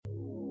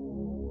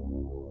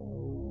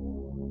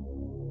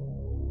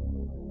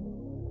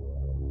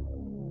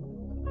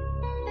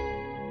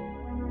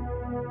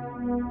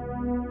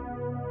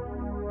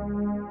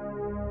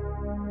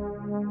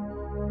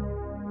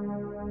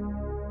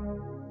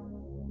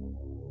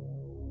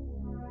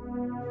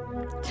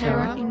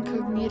Terra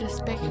Incognita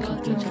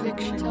Speculative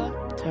Fiction.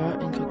 Terra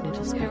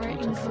Incognita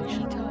Speculative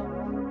Fiction.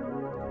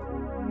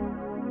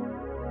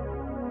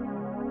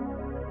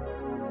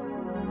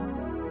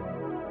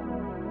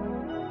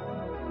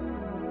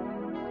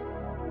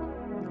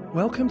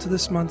 Welcome to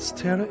this month's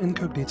Terra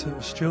Incognita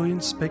Australian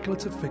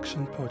Speculative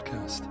Fiction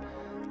podcast.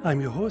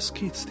 I'm your host,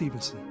 Keith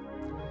Stevenson.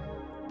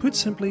 Put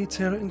simply,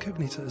 Terra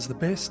Incognita is the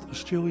best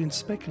Australian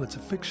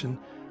speculative fiction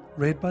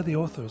read by the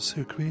authors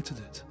who created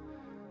it.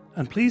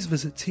 And please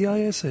visit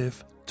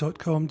tisf.com.au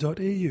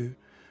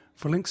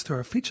for links to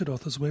our featured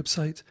author's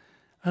website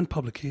and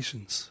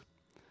publications.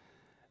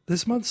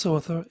 This month's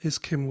author is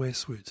Kim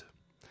Westwood.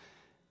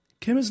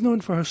 Kim is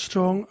known for her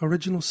strong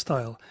original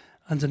style,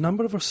 and a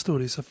number of her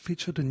stories have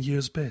featured in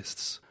year's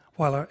bests,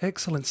 while her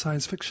excellent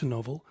science fiction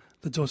novel,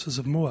 The Daughters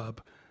of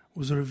Moab,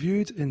 was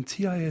reviewed in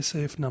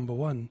TISF No.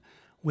 1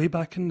 way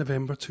back in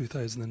November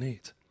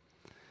 2008.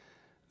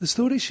 The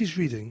story she's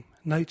reading,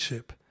 Night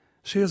Ship,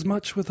 shares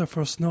much with her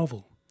first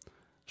novel.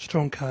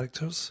 Strong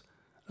characters,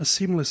 a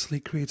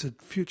seamlessly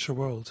created future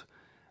world,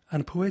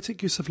 and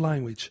poetic use of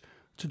language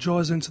to draw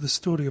us into the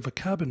story of a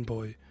cabin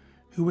boy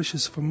who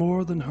wishes for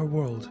more than her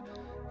world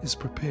is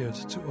prepared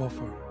to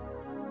offer.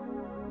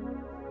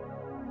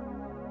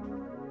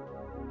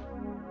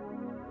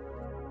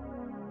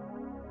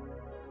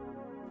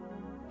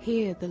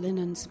 Here the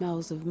linen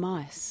smells of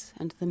mice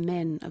and the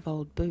men of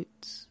old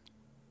boots.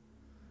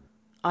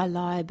 I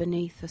lie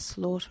beneath a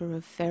slaughter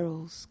of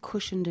ferals,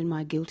 cushioned in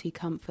my guilty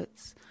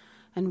comforts,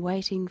 and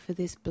waiting for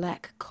this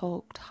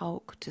black-caulked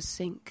hulk to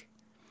sink.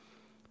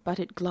 But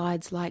it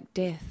glides like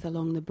death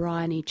along the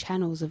briny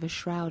channels of a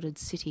shrouded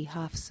city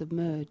half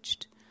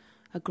submerged,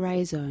 a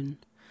grey zone,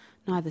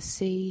 neither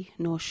sea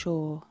nor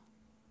shore.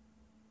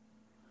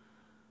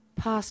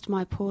 Past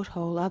my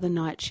porthole other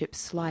night ships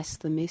slice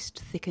the mist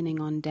thickening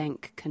on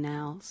dank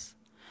canals.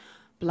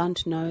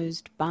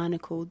 Blunt-nosed,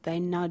 barnacled, they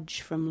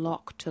nudge from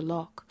lock to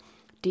lock,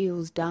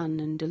 deals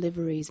done and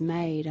deliveries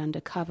made under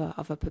cover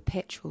of a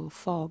perpetual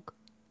fog.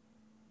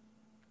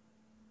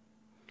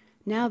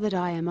 Now that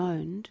I am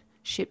owned,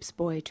 ship's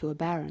boy to a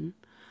baron,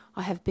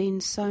 I have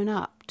been sewn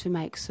up to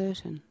make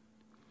certain.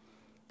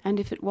 And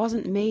if it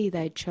wasn't me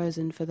they'd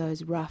chosen for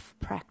those rough,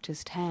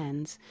 practised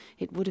hands,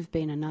 it would have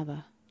been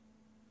another.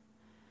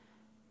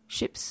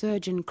 Ship's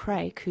surgeon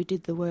Crake, who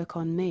did the work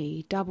on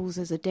me, doubles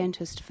as a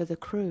dentist for the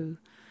crew,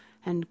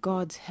 and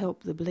God's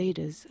help the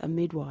bleeders, a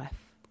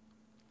midwife.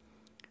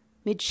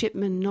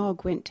 Midshipman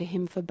Nog went to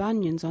him for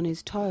bunions on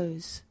his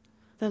toes.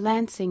 The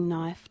lancing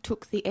knife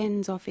took the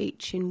ends off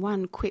each in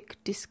one quick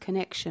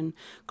disconnection,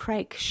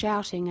 Crake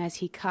shouting as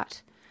he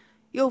cut,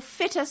 "You'll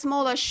fit a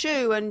smaller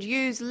shoe and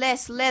use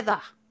less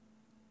leather."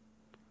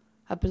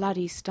 A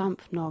bloody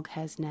stump Nog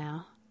has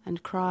now,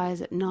 and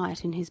cries at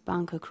night in his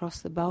bunk across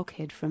the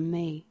bulkhead from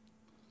me.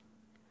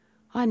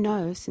 I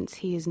know, since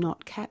he is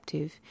not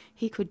captive,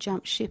 he could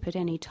jump ship at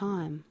any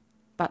time.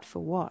 But for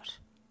what?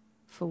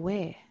 For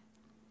where?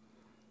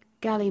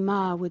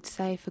 Gallimard would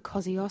say for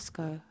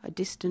Kosciuszko, a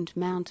distant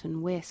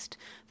mountain west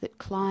that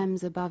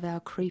climbs above our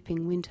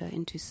creeping winter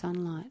into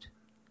sunlight.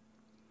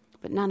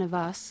 But none of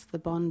us, the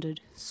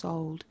bonded,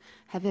 souled,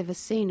 have ever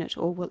seen it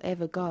or will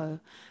ever go,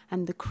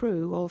 and the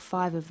crew, all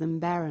 5 of them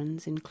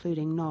barons,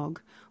 including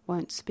Nog,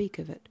 won't speak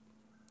of it.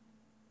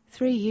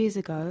 3 years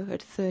ago,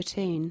 at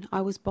 13, I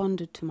was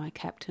bonded to my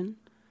captain,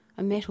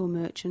 a metal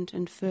merchant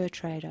and fur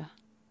trader.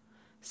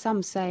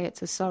 Some say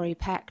it's a sorry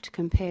pact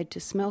compared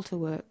to smelter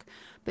work,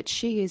 but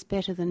she is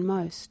better than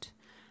most,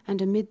 and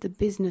amid the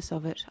business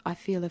of it I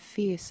feel a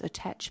fierce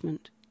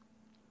attachment.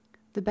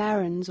 The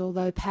barons,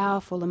 although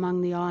powerful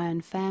among the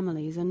iron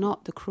families, are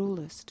not the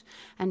cruellest,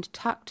 and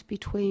tucked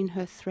between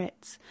her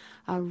threats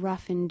are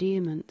rough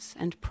endearments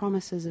and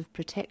promises of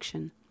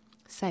protection,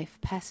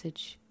 safe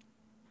passage.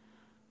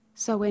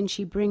 So when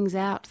she brings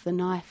out the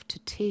knife to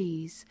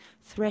tease,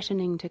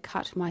 threatening to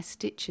cut my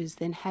stitches,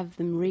 then have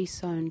them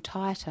re-sewn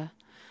tighter,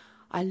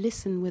 I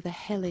listen with a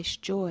hellish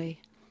joy,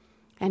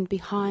 and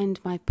behind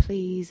my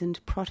pleas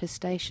and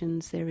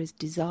protestations there is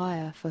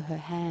desire for her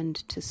hand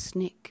to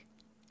snick.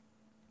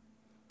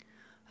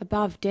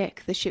 Above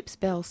deck the ship's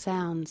bell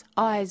sounds,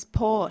 "Eyes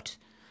port!"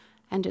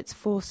 and it's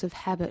force of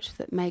habit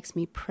that makes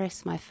me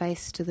press my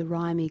face to the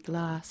rimy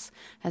glass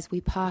as we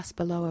pass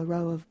below a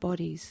row of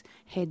bodies,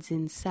 heads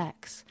in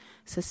sacks,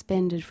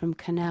 suspended from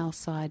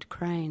canal-side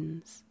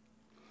cranes.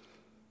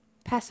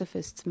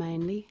 Pacifists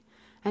mainly,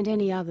 and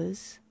any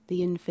others,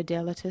 the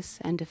infidelitous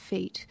and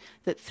effete,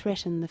 that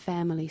threaten the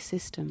family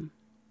system.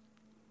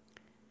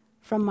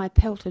 From my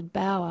pelted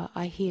bower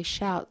I hear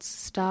shouts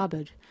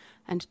starboard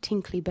and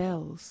tinkly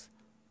bells,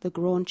 the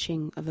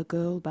graunching of a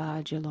girl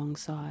barge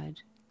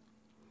alongside.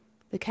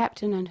 The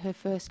captain and her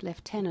first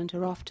lieutenant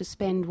are off to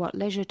spend what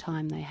leisure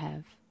time they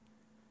have.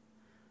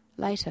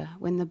 Later,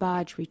 when the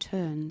barge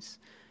returns,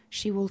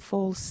 she will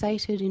fall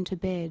sated into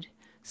bed,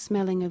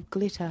 smelling of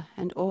glitter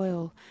and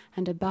oil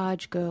and a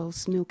barge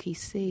girl's milky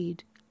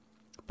seed.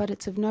 But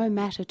it's of no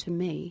matter to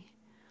me.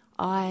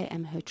 I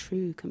am her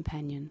true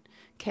companion,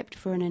 kept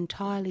for an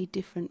entirely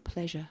different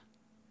pleasure.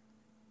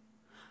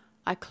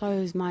 I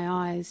close my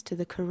eyes to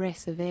the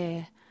caress of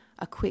air,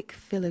 a quick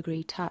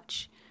filigree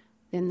touch,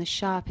 then the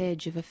sharp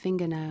edge of a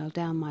fingernail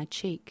down my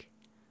cheek.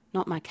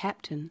 Not my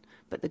captain,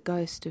 but the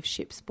ghost of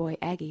ship's boy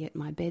Aggie at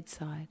my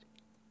bedside.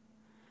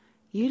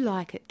 "You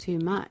like it too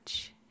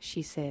much,"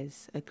 she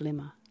says, a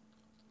glimmer.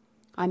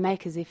 I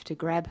make as if to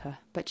grab her,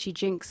 but she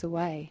jinks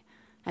away,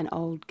 an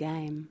old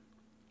game.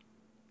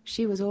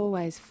 She was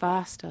always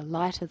faster,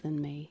 lighter than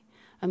me,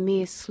 a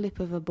mere slip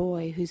of a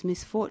boy whose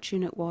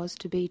misfortune it was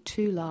to be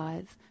too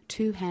lithe,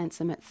 too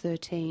handsome at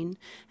 13,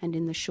 and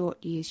in the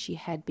short years she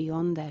had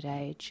beyond that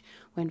age,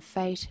 when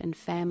fate and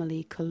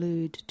family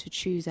collude to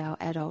choose our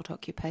adult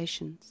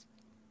occupations.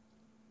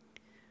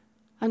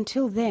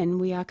 Until then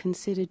we are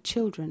considered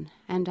children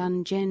and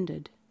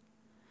ungendered.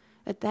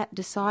 At that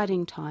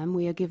deciding time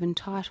we are given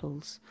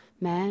titles,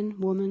 man,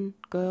 woman,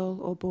 girl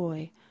or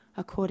boy,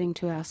 according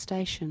to our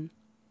station.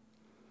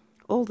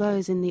 All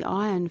those in the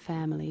iron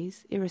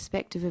families,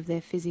 irrespective of their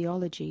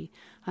physiology,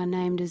 are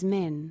named as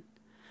men,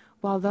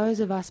 while those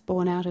of us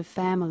born out of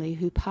family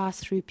who pass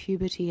through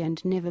puberty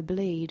and never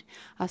bleed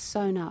are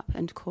sewn up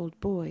and called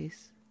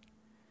boys.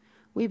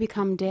 We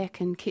become deck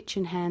and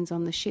kitchen hands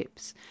on the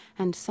ships,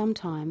 and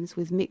sometimes,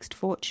 with mixed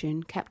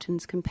fortune,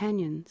 captain's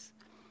companions.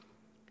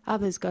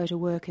 Others go to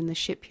work in the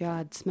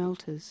shipyard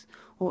smelters,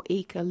 or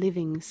eke a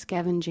living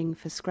scavenging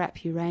for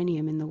scrap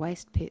uranium in the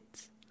waste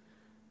pits.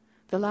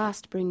 The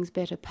last brings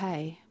better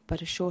pay,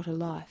 but a shorter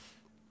life.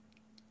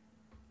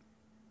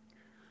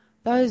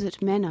 Those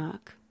at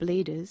Menarche,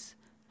 bleeders,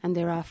 and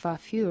there are far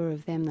fewer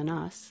of them than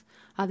us,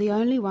 are the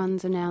only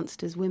ones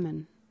announced as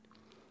women.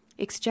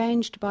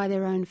 Exchanged by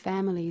their own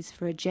families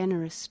for a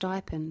generous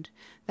stipend,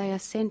 they are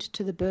sent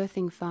to the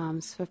birthing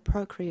farms for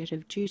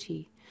procreative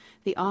duty,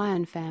 the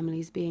iron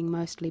families being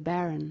mostly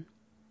barren.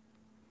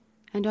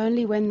 And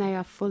only when they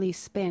are fully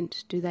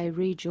spent do they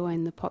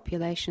rejoin the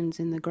populations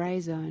in the grey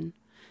zone,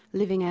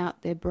 living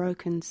out their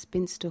broken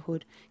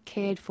spinsterhood,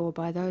 cared for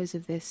by those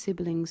of their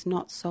siblings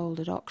not sold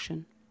at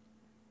auction.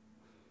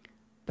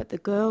 But the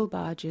girl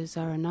barges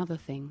are another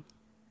thing.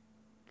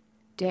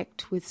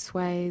 Decked with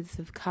swathes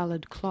of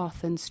coloured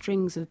cloth and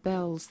strings of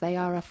bells, they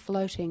are a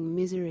floating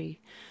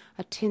misery,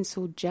 a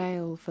tinselled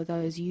jail for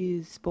those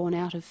youths born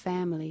out of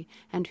family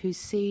and whose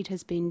seed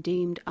has been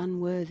deemed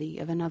unworthy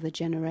of another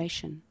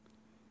generation.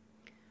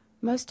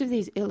 Most of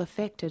these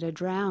ill-affected are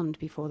drowned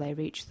before they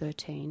reach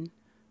 13,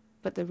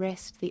 but the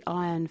rest the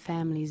iron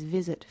families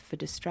visit for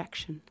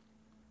distraction.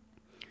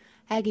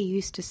 Aggie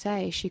used to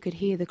say she could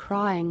hear the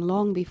crying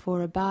long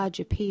before a barge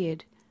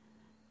appeared.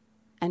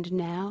 "And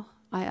now?"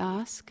 I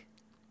ask.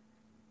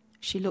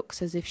 She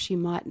looks as if she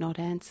might not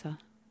answer.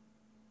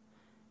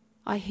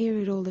 "I hear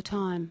it all the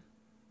time."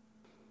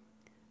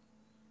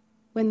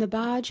 When the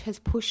barge has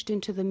pushed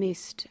into the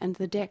mist and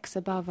the decks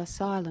above are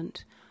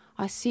silent,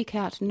 I seek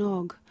out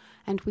Nog,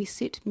 and we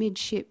sit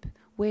midship,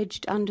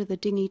 wedged under the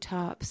dinghy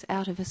tarps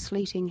out of a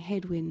sleeting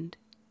headwind.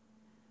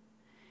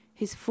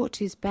 His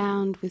foot is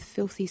bound with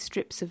filthy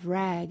strips of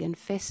rag and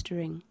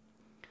festering.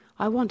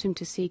 I want him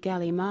to see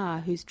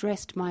Gallimar, who's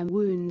dressed my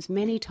wounds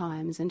many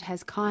times and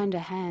has kinder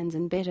hands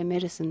and better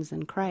medicines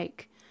than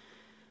Craik.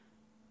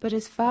 But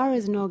as far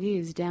as Nog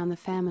is down the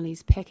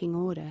family's pecking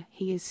order,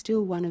 he is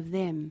still one of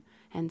them,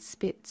 and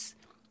spits,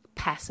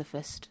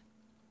 "Pacifist."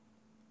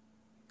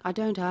 I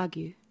don't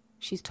argue.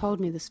 She's told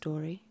me the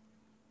story.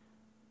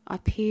 I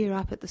peer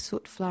up at the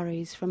soot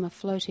flurries from a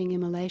floating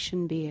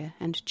immolation bier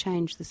and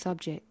change the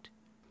subject.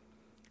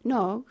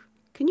 "Nog,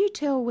 can you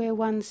tell where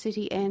one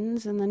city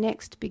ends and the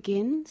next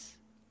begins?"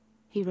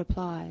 He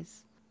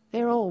replies,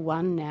 "They're all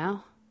one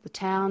now, the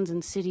towns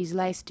and cities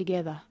laced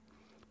together,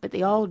 but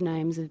the old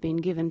names have been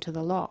given to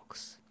the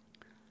locks."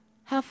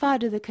 "How far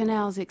do the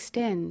canals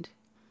extend?"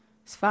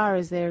 "As far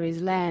as there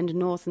is land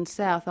north and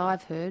south,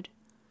 I've heard,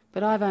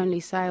 but I've only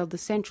sailed the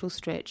central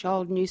stretch,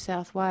 old New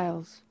South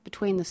Wales,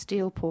 between the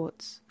steel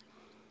ports.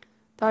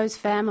 Those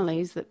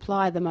families that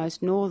ply the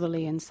most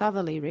northerly and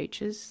southerly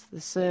reaches, the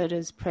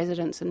Sirdars,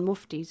 Presidents and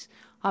Muftis,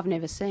 I've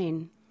never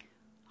seen.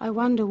 I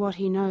wonder what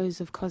he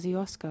knows of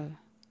Kosciuszko."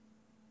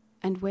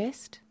 "And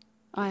west?"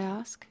 I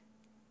ask.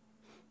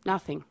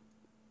 "Nothing.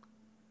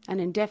 An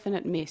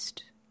indefinite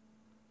mist."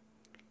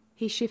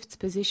 He shifts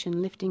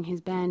position, lifting his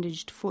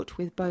bandaged foot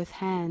with both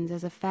hands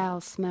as a foul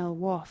smell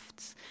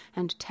wafts,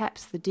 and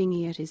taps the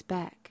dinghy at his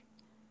back.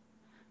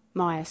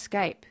 "My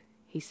escape,"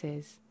 he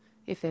says,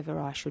 "if ever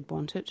I should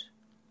want it."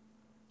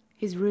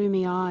 His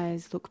rheumy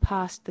eyes look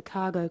past the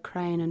cargo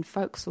crane and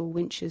forecastle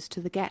winches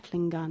to the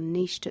Gatling gun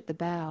niched at the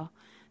bow,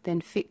 then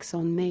fix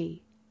on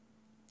me.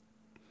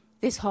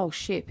 "This whole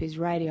ship is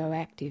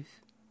radioactive.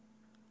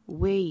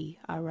 We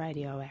are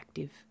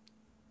radioactive."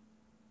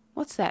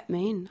 "What's that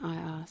mean?" I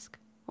ask,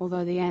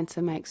 although the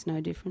answer makes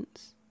no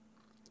difference.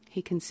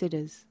 He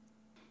considers.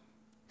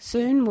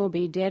 "Soon we'll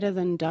be deader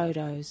than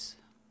dodos."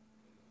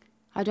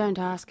 I don't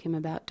ask him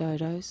about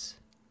dodos.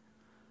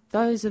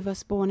 Those of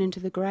us born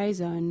into the grey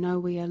zone know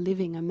we are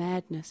living a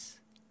madness,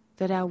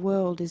 that our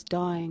world is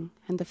dying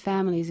and the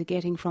families are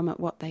getting from it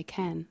what they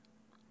can.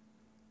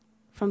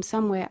 From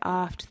somewhere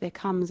aft there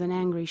comes an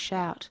angry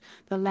shout,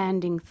 the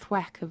landing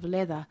thwack of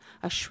leather,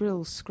 a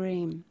shrill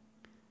scream.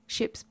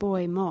 Ship's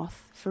boy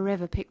Moth,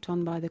 forever picked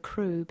on by the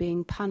crew,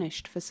 being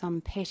punished for some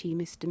petty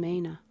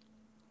misdemeanour.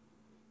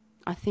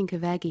 I think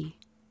of Aggie.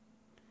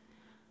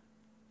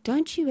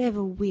 "Don't you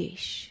ever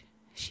wish,"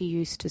 she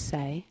used to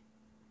say,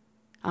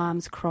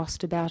 arms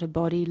crossed about a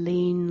body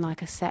lean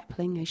like a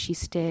sapling as she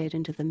stared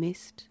into the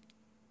mist.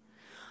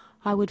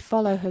 I would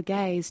follow her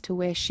gaze to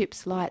where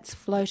ship's lights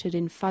floated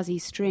in fuzzy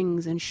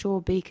strings and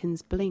shore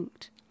beacons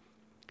blinked.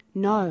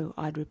 "No,"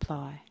 I'd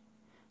reply,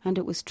 and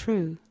it was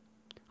true.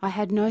 I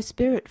had no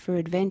spirit for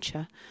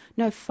adventure,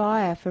 no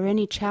fire for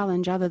any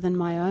challenge other than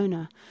my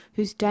owner,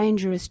 whose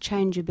dangerous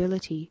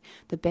changeability,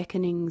 the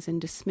beckonings and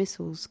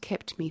dismissals,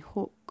 kept me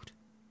hooked.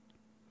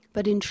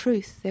 But in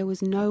truth there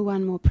was no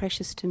one more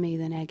precious to me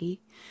than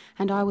Aggie,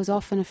 and I was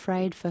often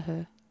afraid for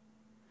her.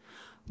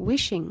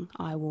 "Wishing,"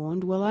 I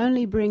warned, "will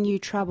only bring you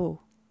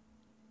trouble."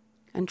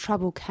 And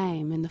trouble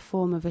came in the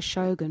form of a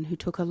shogun who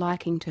took a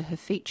liking to her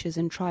features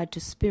and tried to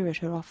spirit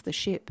her off the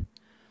ship.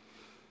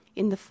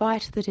 In the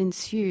fight that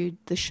ensued,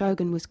 the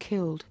shogun was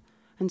killed,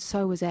 and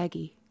so was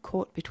Aggie,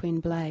 caught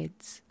between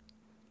blades.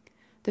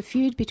 The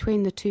feud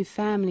between the two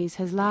families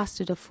has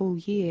lasted a full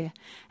year,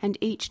 and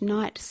each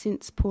night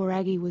since poor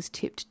Aggie was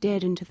tipped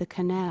dead into the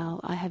canal,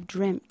 I have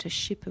dreamt a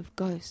ship of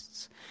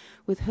ghosts,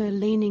 with her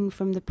leaning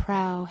from the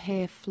prow,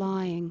 hair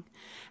flying,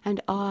 and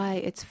I,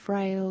 its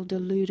frail,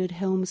 deluded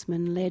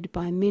helmsman, led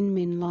by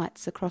min-min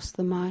lights across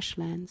the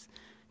marshlands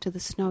to the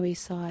snowy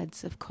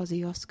sides of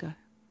Kosciuszko.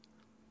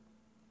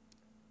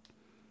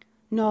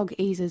 Nog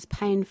eases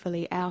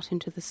painfully out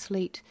into the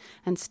sleet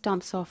and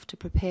stumps off to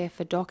prepare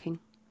for docking.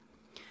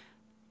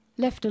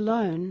 Left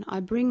alone, I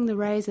bring the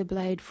razor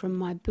blade from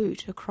my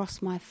boot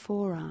across my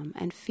forearm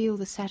and feel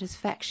the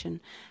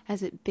satisfaction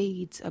as it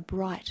beads a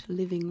bright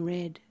living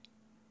red.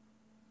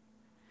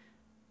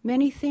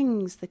 Many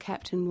things the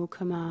captain will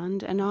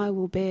command, and I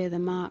will bear the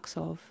marks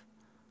of,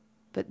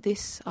 but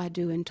this I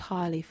do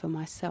entirely for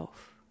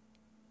myself.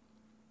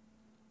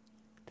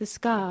 The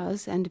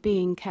scars and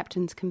being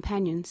captain's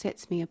companion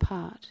sets me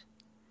apart.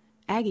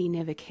 Aggie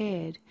never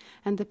cared,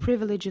 and the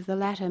privilege of the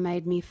latter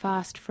made me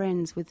fast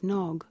friends with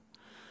Nog.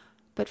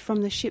 But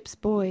from the ship's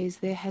boys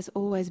there has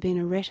always been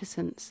a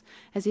reticence,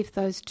 as if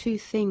those two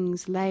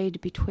things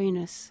laid between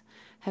us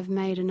have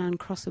made an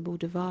uncrossable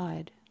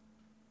divide.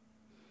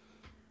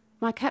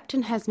 My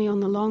captain has me on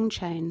the long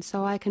chain,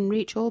 so I can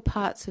reach all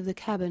parts of the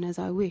cabin as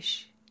I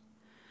wish.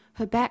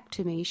 Her back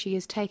to me, she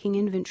is taking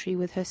inventory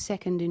with her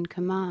second in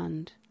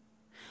command.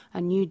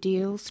 A new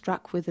deal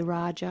struck with the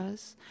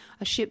Rajas,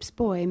 a ship's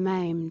boy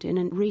maimed in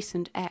a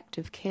recent act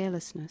of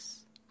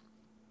carelessness.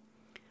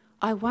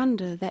 I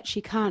wonder that she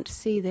can't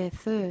see their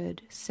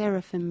third,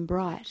 seraphim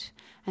bright,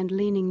 and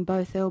leaning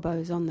both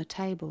elbows on the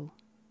table.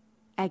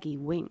 Aggie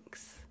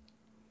winks.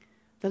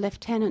 The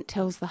lieutenant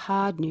tells the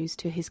hard news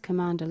to his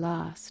commander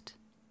last.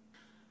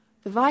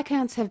 "The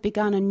Viscounts have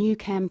begun a new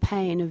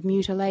campaign of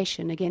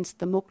mutilation against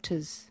the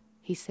Muktas,"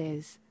 he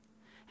says,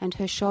 and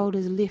her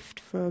shoulders lift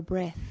for a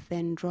breath,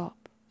 then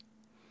drop.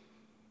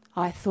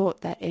 "I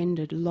thought that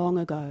ended long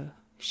ago,"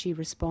 she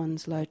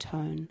responds low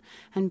tone,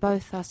 and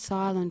both are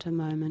silent a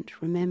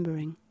moment,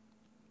 remembering.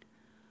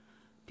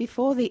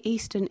 Before the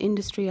Eastern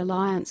Industry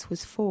Alliance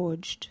was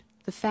forged,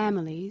 the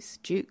families,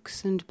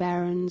 dukes and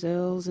barons,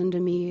 earls and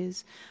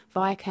emirs,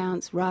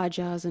 viscounts,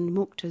 rajas and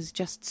muktas,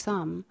 just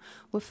some,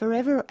 were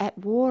forever at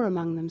war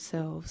among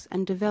themselves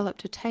and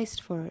developed a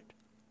taste for it.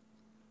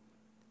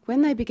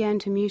 When they began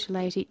to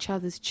mutilate each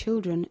other's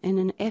children in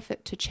an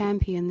effort to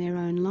champion their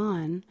own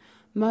line,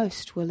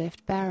 most were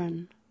left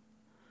barren.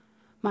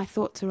 My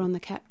thoughts are on the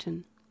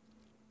captain.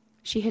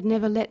 She had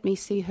never let me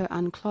see her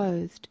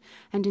unclothed,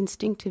 and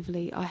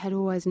instinctively I had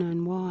always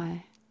known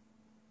why.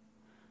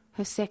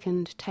 Her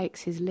second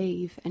takes his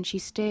leave, and she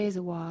stares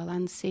a while,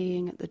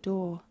 unseeing, at the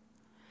door,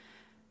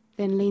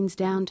 then leans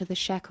down to the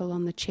shackle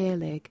on the chair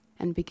leg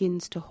and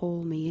begins to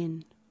haul me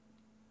in.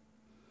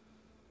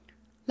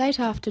 Late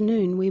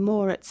afternoon, we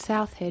moor at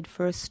Southhead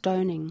for a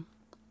stoning.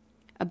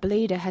 A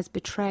bleeder has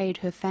betrayed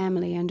her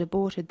family and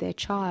aborted their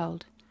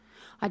child.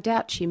 I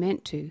doubt she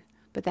meant to,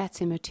 but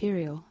that's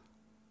immaterial.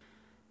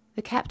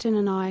 The captain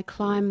and I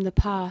climb the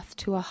path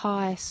to a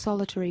high,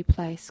 solitary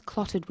place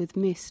clotted with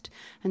mist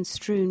and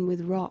strewn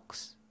with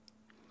rocks.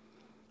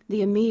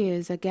 The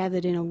emirs are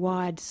gathered in a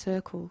wide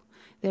circle,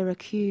 their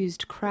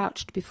accused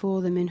crouched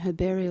before them in her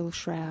burial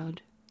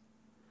shroud.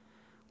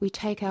 We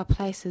take our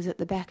places at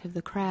the back of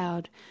the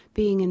crowd,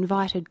 being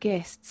invited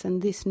guests,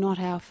 and this not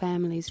our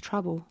family's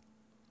trouble.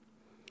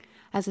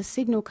 As a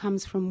signal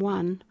comes from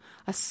one,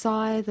 a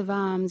scythe of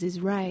arms is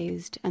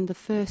raised, and the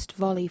first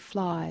volley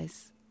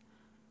flies.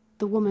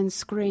 The woman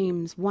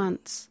screams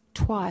once,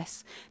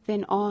 twice,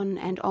 then on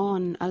and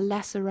on, a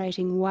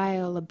lacerating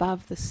wail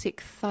above the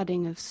sick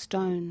thudding of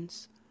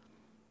stones.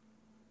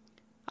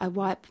 I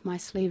wipe my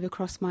sleeve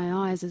across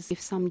my eyes as if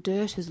some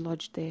dirt has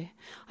lodged there.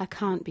 I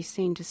can't be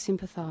seen to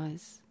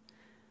sympathise.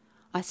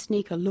 I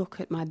sneak a look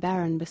at my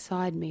baron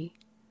beside me,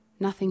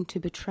 nothing to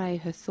betray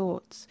her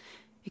thoughts,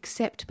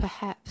 except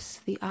perhaps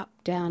the up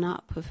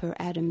of her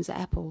Adam's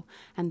apple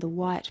and the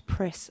white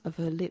press of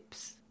her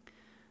lips.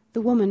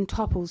 The woman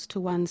topples to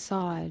one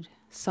side,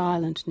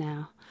 silent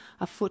now,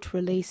 a foot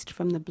released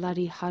from the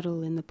bloody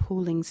huddle in the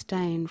pooling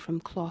stain from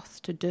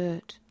cloth to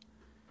dirt.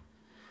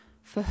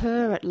 For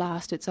her at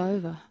last it's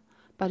over,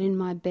 but in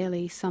my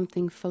belly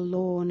something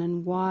forlorn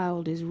and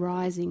wild is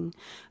rising,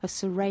 a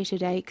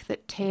serrated ache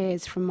that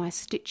tears from my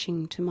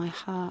stitching to my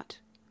heart.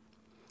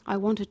 I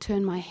want to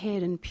turn my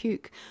head and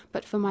puke,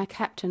 but for my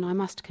captain I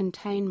must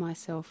contain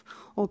myself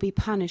or be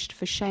punished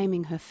for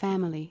shaming her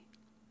family.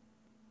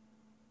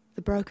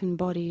 The broken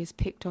body is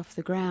picked off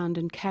the ground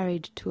and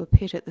carried to a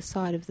pit at the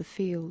side of the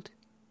field.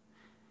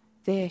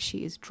 There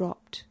she is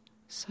dropped,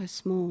 so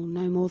small,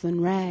 no more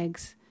than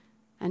rags,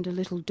 and a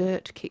little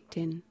dirt kicked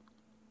in.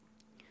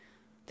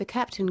 The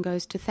captain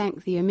goes to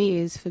thank the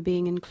emirs for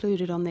being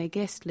included on their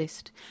guest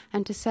list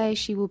and to say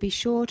she will be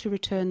sure to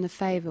return the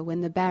favour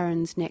when the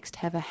barons next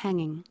have a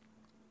hanging.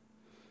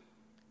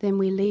 Then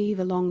we leave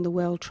along the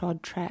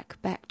well-trod track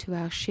back to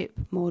our ship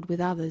moored with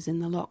others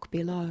in the loch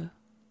below.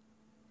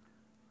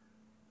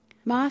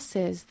 Ma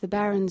says the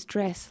barons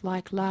dress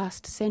like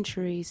last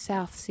century's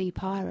South Sea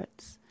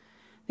pirates.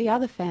 The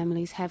other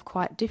families have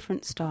quite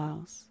different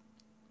styles.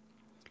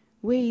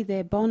 We,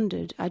 their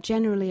bonded, are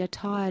generally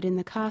attired in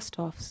the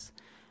cast-offs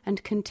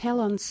and can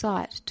tell on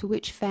sight to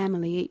which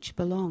family each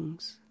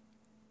belongs.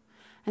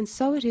 And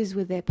so it is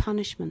with their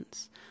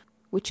punishments,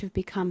 which have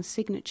become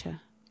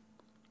signature.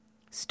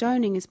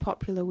 Stoning is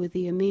popular with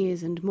the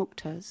emirs and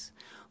muktas,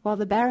 while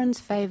the barons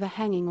favour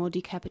hanging or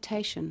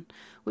decapitation,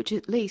 which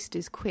at least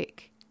is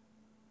quick.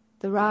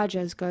 The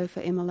rajas go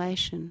for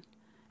immolation,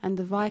 and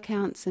the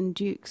viscounts and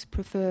dukes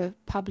prefer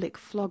public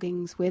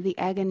floggings where the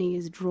agony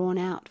is drawn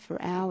out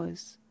for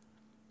hours.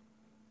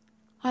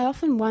 I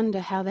often wonder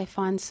how they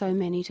find so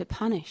many to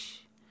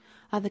punish.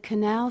 Are the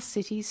canal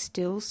cities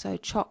still so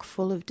chock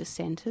full of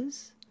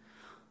dissenters?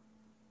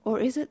 Or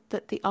is it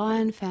that the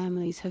iron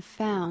families have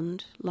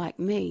found, like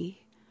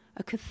me,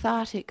 a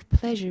cathartic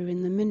pleasure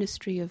in the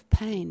ministry of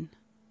pain?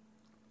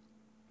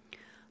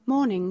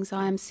 Mornings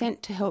I am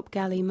sent to help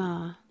Gally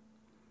Ma.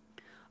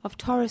 Of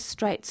Torres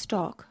Strait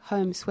stock,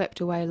 home swept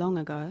away long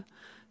ago,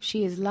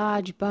 she is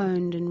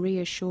large-boned and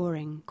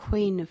reassuring,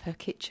 queen of her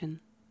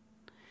kitchen.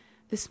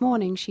 This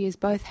morning she is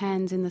both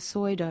hands in the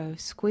soy dough,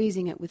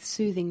 squeezing it with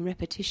soothing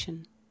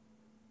repetition.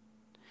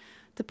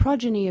 The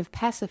progeny of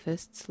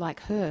pacifists,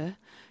 like her,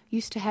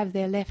 used to have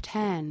their left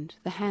hand,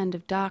 the hand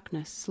of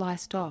darkness,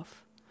 sliced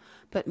off,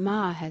 but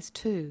Ma has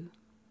too.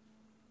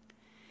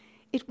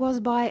 It was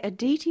by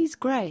Aditi's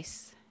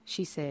grace,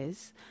 she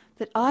says,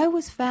 that I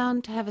was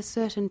found to have a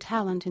certain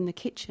talent in the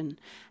kitchen,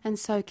 and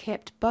so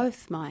kept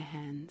both my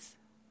hands.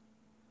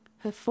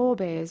 Her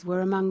forebears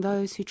were among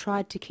those who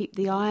tried to keep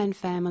the iron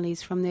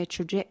families from their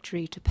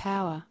trajectory to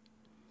power.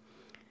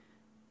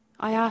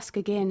 I ask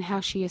again how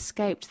she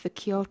escaped the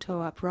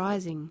Kyoto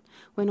uprising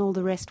when all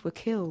the rest were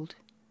killed.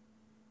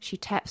 She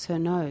taps her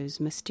nose,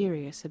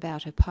 mysterious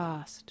about her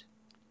past.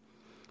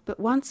 But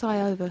once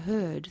I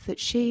overheard that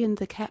she and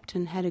the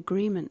captain had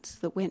agreements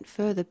that went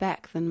further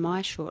back than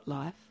my short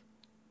life.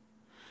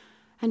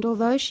 And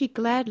although she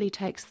gladly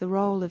takes the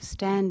role of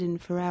stand-in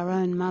for our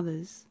own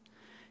mothers,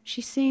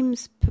 she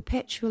seems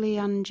perpetually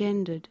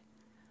ungendered,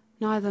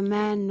 neither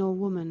man nor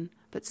woman,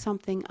 but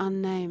something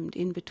unnamed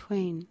in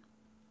between.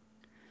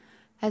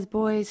 As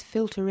boys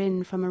filter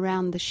in from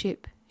around the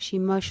ship, she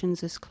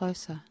motions us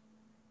closer.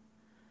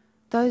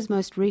 Those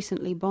most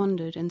recently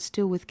bonded and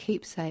still with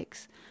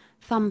keepsakes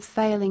thumb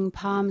failing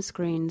palm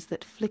screens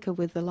that flicker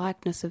with the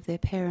likeness of their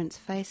parents'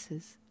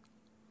 faces.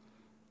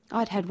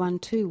 I'd had one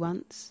too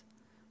once,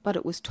 but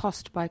it was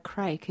tossed by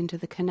Craik into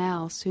the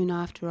canal soon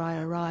after I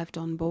arrived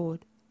on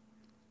board.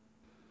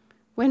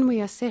 When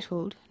we are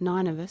settled,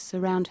 9 of us,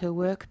 around her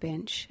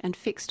workbench and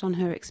fixed on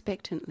her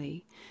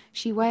expectantly,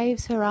 she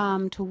waves her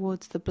arm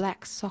towards the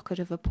black socket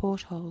of a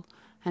porthole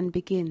and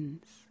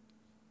begins.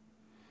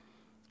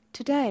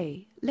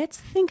 Today, let's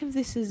think of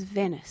this as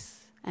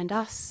Venice and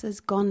us as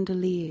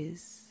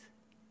gondoliers.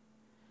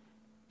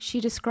 She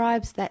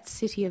describes that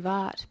city of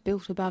art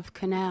built above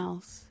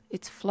canals,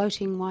 its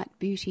floating white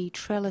beauty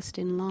trellised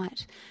in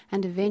light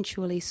and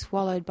eventually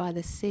swallowed by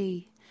the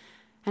sea,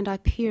 and I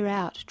peer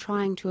out,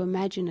 trying to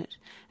imagine it,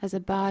 as a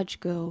barge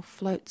girl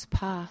floats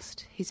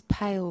past, his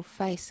pale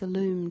face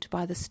illumined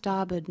by the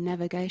starboard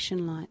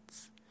navigation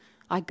lights.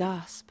 I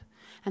gasp,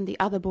 and the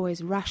other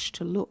boys rush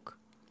to look.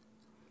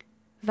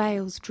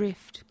 Veils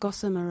drift,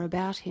 gossamer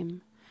about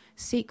him.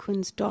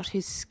 Sequins dot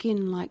his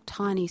skin like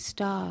tiny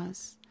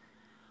stars.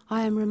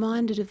 I am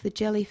reminded of the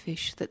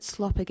jellyfish that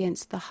slop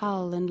against the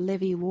hull and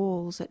levee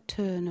walls at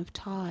turn of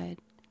tide.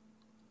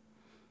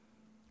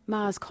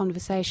 Ma's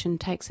conversation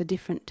takes a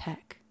different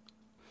tack.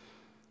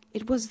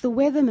 It was the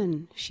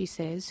weathermen, she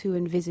says, who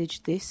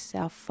envisaged this,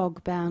 our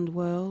fog-bound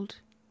world.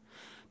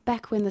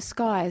 Back when the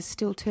skies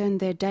still turned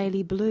their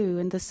daily blue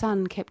and the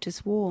sun kept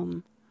us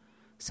warm.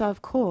 So,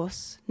 of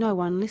course, no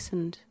one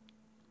listened.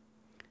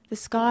 The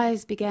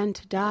skies began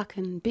to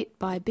darken bit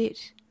by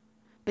bit,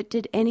 But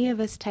did any of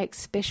us take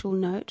special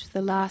note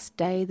the last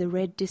day the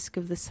red disk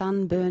of the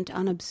sun burnt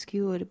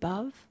unobscured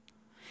above?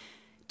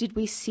 Did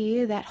we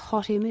sear that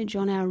hot image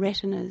on our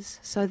retinas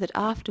so that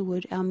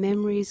afterward our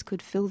memories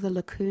could fill the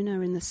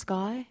lacuna in the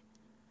sky?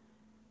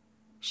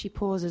 She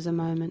pauses a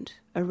moment,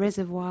 a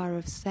reservoir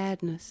of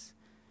sadness,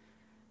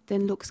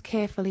 then looks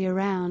carefully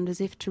around as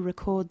if to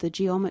record the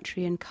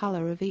geometry and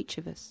colour of each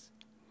of us.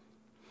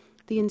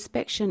 The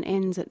inspection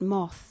ends at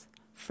moth,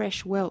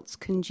 fresh welts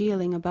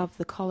congealing above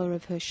the collar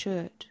of her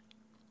shirt.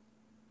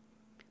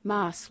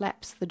 Ma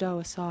slaps the dough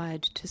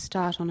aside to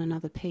start on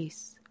another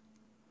piece.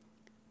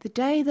 The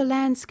day the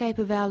landscape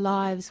of our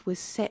lives was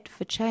set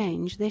for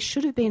change, there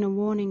should have been a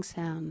warning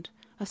sound,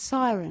 a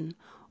siren,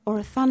 or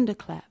a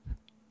thunderclap.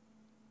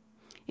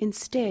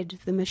 Instead,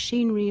 the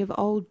machinery of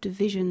old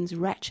divisions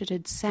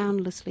ratcheted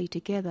soundlessly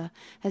together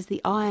as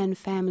the iron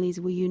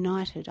families were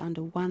united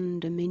under one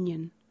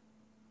dominion.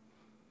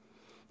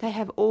 They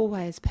have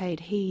always paid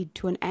heed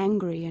to an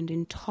angry and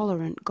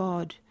intolerant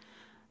God,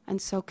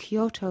 and so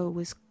Kyoto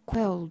was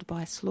quelled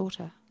by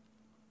slaughter.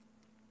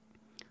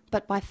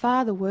 But by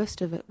far the worst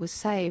of it was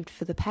saved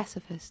for the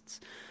pacifists,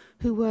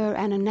 who were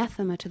an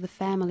anathema to the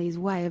family's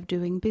way of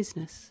doing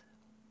business.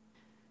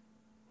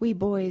 We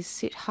boys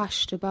sit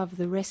hushed above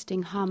the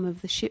resting hum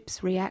of the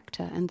ship's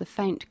reactor and the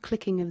faint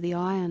clicking of the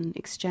iron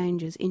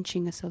exchanges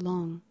inching us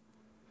along.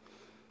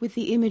 With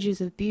the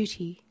images of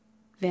beauty,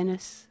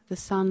 Venice, the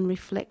sun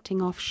reflecting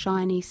off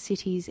shiny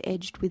cities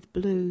edged with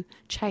blue,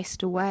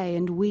 chased away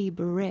and we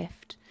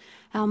bereft,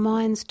 our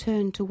minds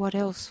turn to what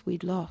else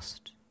we'd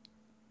lost.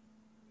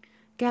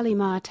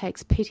 Gallimard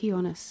takes pity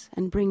on us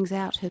and brings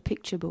out her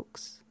picture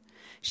books.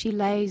 She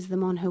lays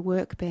them on her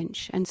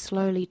workbench and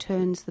slowly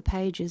turns the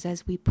pages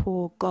as we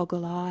pore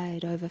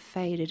goggle-eyed over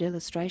faded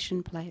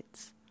illustration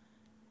plates.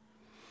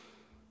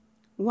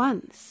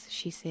 Once,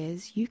 she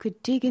says, you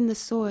could dig in the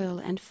soil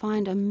and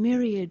find a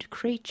myriad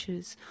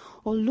creatures,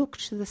 or look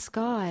to the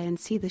sky and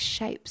see the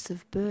shapes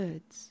of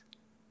birds.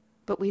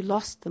 But we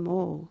lost them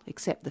all,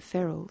 except the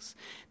ferals,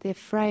 their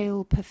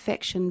frail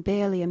perfection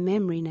barely a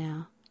memory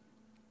now.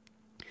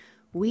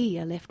 We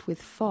are left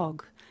with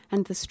fog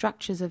and the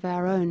structures of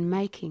our own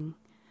making,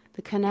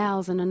 the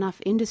canals and enough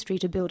industry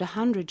to build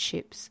 100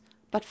 ships,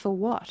 but for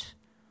what?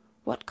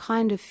 What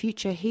kind of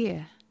future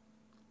here?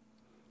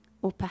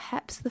 Or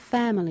perhaps the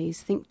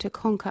families think to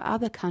conquer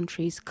other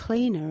countries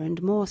cleaner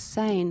and more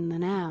sane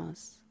than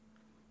ours.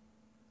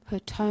 Her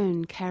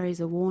tone carries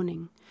a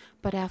warning,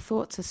 but our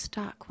thoughts are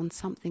stuck on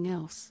something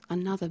else,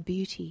 another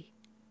beauty.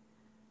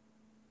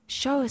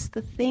 Show us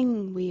the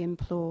thing, we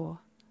implore.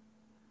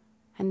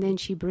 And then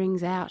she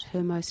brings out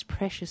her most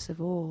precious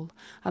of all,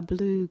 a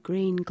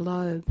blue-green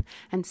globe,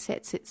 and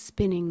sets it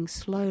spinning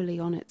slowly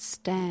on its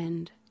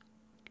stand.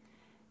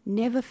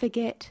 Never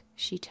forget,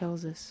 she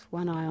tells us,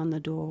 one eye on the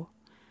door,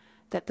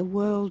 that the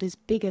world is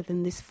bigger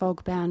than this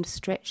fog-bound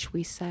stretch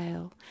we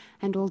sail,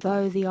 and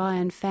although the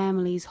iron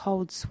families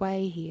hold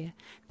sway here,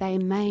 they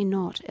may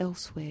not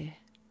elsewhere.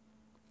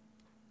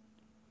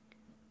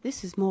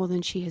 This is more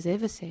than she has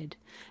ever said,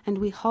 and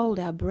we hold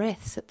our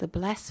breaths at the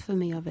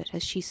blasphemy of it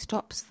as she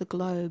stops the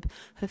globe,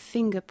 her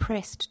finger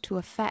pressed to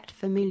a fat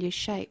familiar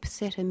shape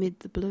set amid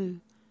the blue.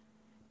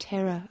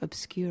 Terra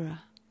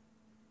obscura.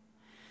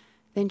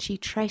 Then she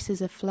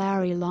traces a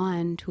flowery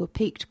line to a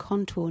peaked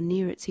contour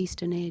near its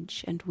eastern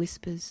edge and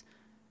whispers,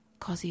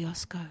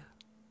 Kosciuszko.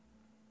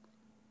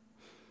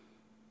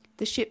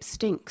 The ship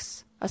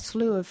stinks, a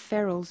slew of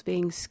ferals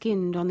being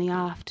skinned on the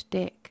aft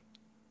deck.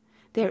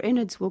 Their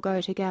innards will go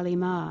to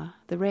Gallimard,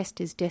 the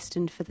rest is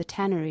destined for the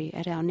tannery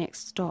at our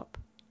next stop.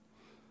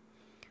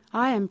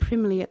 I am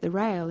primly at the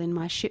rail in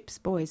my ship's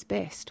boy's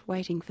best,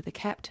 waiting for the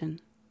captain.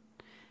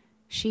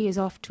 She is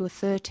off to a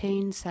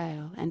 13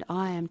 sail, and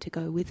I am to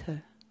go with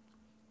her.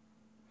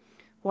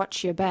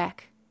 Watch your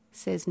back,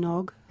 says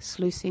Nog,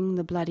 sluicing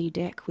the bloody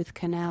deck with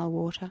canal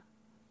water.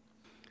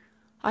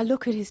 I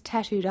look at his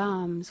tattooed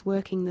arms,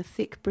 working the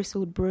thick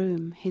bristled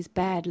broom, his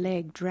bad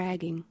leg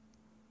dragging.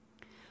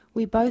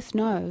 We both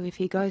know if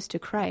he goes to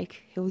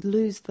Crake, he'll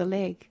lose the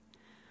leg,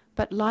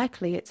 but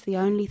likely it's the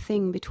only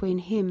thing between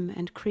him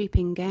and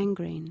creeping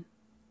gangrene.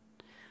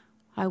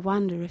 I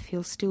wonder if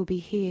he'll still be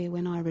here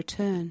when I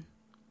return.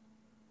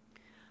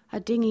 A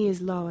dinghy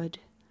is lowered,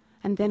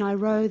 and then I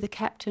row the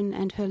captain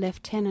and her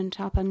lieutenant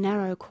up a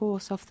narrow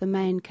course off the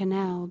main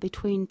canal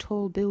between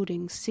tall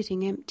buildings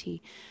sitting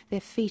empty,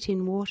 their feet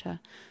in water,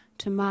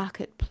 to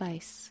Market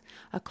Place,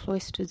 a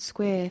cloistered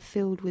square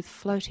filled with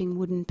floating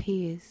wooden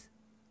piers.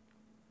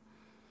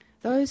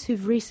 Those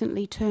who've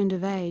recently turned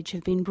of age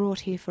have been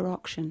brought here for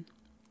auction.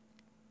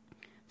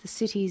 The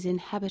city's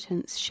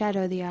inhabitants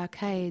shadow the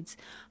arcades,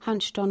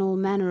 hunched on all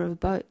manner of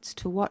boats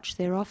to watch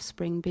their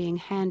offspring being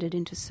handed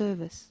into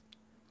service.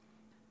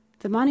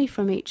 The money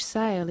from each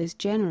sale is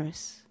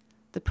generous.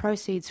 The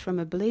proceeds from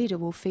a bleeder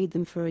will feed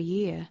them for a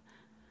year.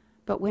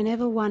 But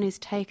whenever one is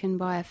taken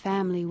by a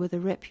family with a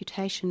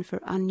reputation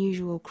for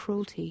unusual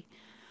cruelty,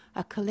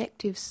 a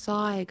collective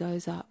sigh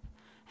goes up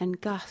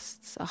and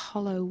gusts a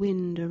hollow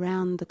wind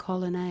around the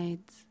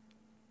colonnades.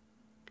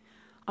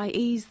 I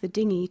ease the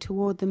dinghy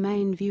toward the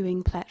main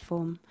viewing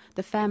platform,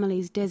 the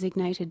family's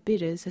designated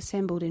bidders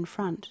assembled in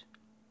front.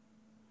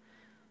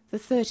 The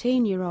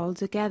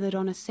 13-year-olds are gathered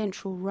on a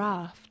central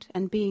raft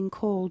and being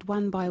called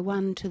one by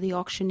one to the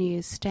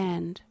auctioneer's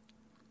stand.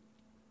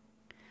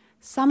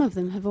 Some of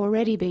them have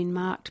already been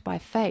marked by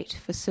fate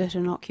for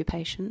certain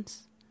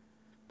occupations.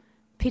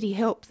 Pity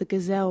help the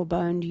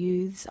gazelle-boned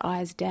youths,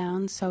 eyes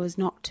down so as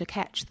not to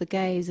catch the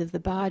gaze of the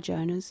barge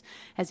owners,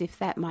 as if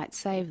that might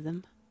save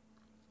them.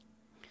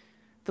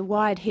 The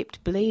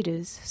wide-hipped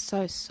bleeders,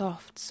 so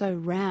soft, so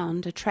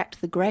round,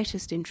 attract the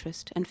greatest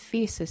interest and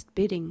fiercest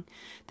bidding,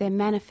 their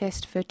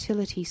manifest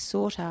fertility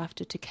sought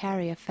after to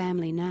carry a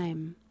family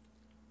name.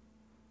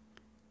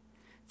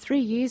 3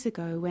 years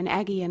ago, when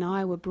Aggie and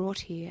I were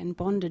brought here and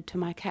bonded to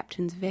my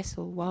captain's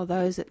vessel while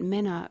those at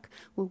Menarche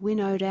were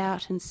winnowed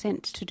out and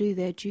sent to do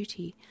their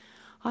duty,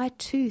 I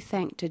too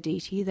thanked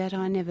Aditi that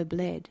I never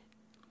bled.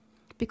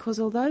 Because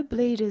although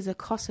bleeders are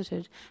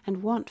cosseted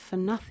and want for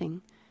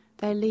nothing,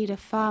 they lead a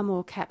far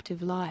more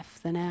captive life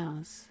than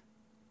ours.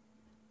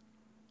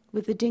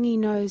 With the dinghy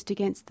nosed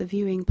against the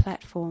viewing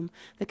platform,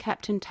 the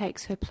captain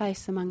takes her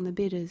place among the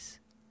bidders.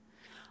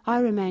 I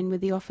remain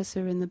with the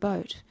officer in the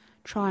boat,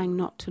 trying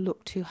not to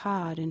look too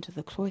hard into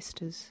the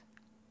cloisters.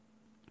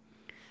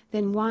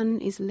 Then one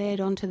is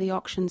led onto the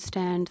auction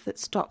stand that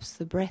stops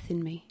the breath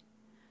in me.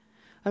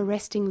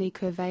 Arrestingly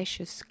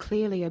curvaceous,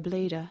 clearly a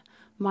bleeder,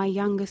 my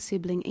younger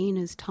sibling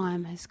Ina's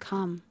time has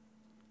come.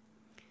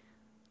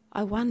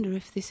 I wonder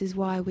if this is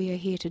why we are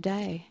here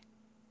today.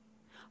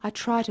 I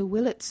try to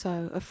will it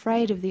so,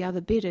 afraid of the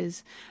other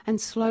bidders, and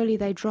slowly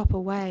they drop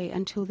away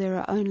until there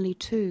are only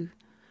two,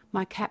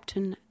 my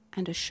captain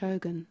and a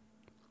shogun.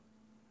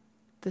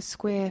 The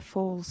square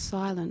falls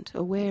silent,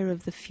 aware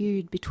of the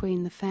feud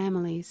between the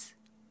families.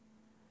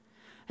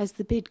 As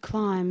the bid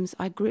climbs,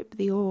 I grip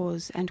the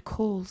oars and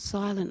call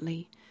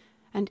silently,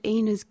 and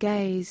Ina's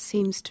gaze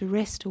seems to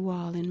rest a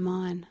while in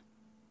mine.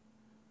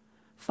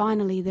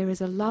 Finally, there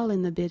is a lull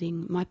in the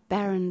bidding, my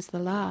baron's the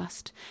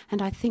last,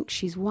 and I think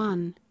she's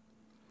won.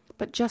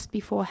 But just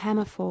before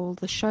hammerfall,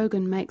 the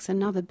shogun makes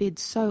another bid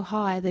so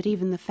high that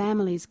even the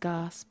families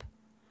gasp.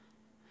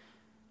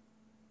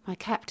 My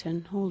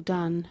captain, all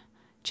done,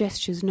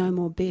 gestures no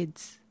more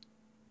bids.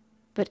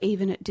 But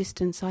even at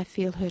distance I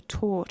feel her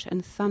taut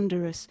and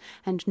thunderous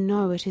and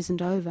know it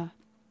isn't over.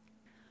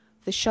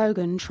 The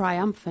shogun,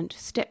 triumphant,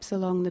 steps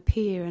along the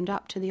pier and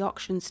up to the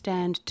auction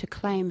stand to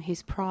claim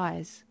his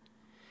prize.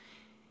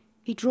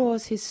 He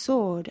draws his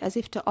sword as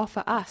if to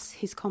offer us,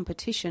 his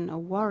competition, a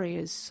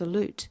warrior's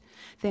salute,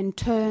 then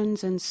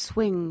turns and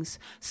swings,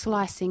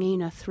 slicing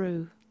Ina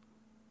through.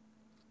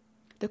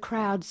 The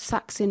crowd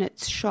sucks in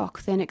its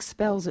shock, then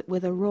expels it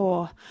with a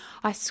roar.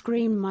 I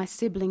scream my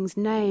sibling's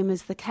name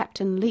as the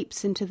captain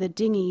leaps into the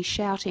dinghy,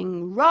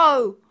 shouting,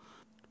 "Row!"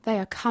 They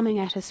are coming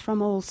at us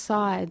from all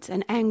sides,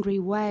 an angry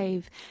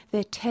wave,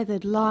 their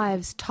tethered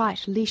lives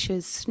tight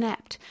leashes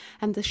snapped,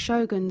 and the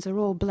shoguns are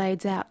all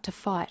blades out to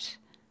fight.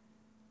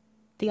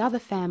 The other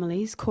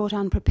families, caught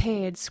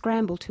unprepared,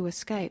 scramble to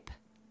escape.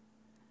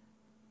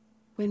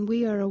 When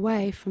we are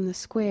away from the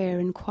square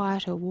in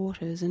quieter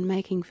waters and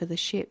making for the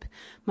ship,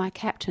 my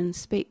captain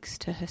speaks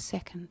to her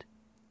second.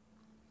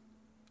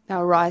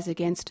 They'll rise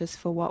against us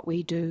for what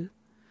we do.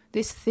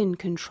 This thin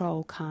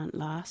control can't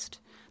last.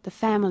 The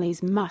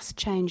families must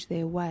change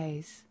their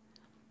ways.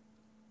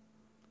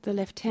 The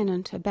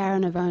lieutenant, a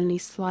baron of only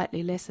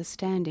slightly lesser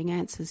standing,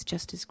 answers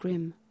just as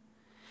grim.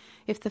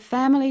 If the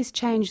families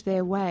change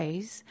their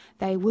ways,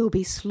 they will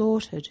be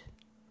slaughtered.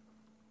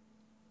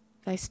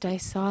 They stay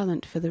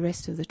silent for the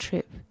rest of the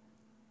trip,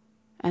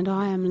 and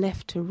I am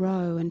left to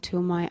row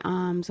until my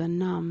arms are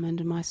numb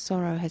and my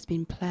sorrow has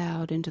been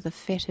ploughed into the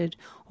fetid,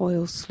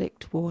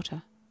 oil-slicked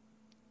water.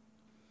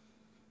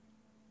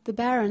 The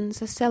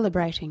barons are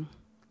celebrating.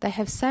 They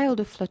have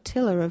sailed a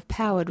flotilla of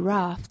powered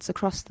rafts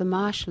across the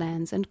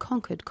marshlands and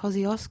conquered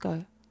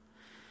Kosciuszko.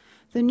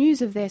 The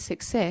news of their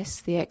success,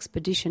 the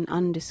expedition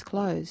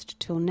undisclosed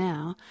till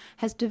now,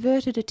 has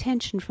diverted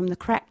attention from the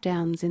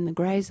crackdowns in the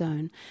grey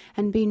zone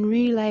and been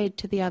relayed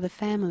to the other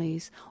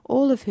families,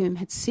 all of whom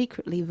had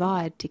secretly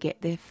vied to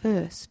get there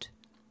first.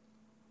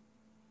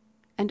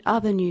 And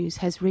other news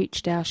has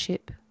reached our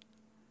ship.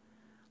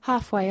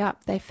 Halfway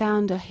up they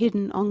found a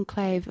hidden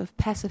enclave of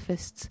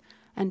pacifists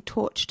and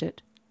torched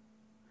it.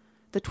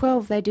 The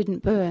 12 they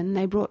didn't burn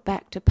they brought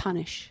back to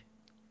punish.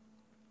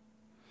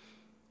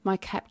 My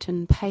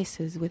captain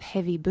paces with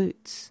heavy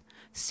boots,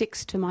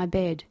 6 to my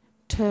bed,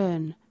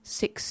 turn,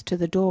 6 to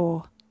the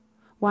door,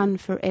 1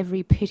 for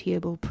every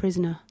pitiable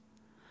prisoner.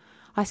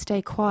 I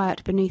stay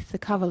quiet beneath the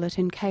coverlet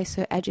in case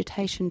her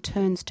agitation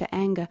turns to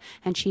anger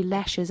and she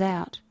lashes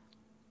out.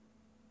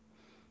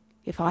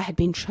 If I had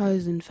been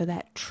chosen for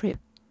that trip,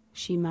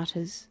 she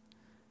mutters,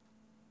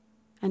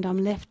 and I'm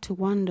left to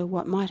wonder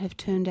what might have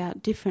turned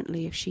out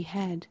differently if she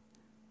had.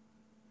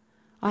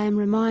 I am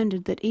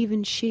reminded that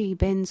even she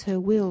bends her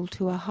will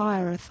to a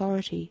higher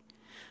authority,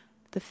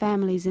 the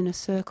family's inner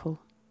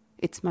circle,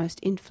 its most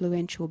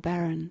influential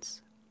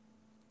barons.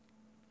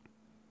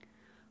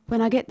 When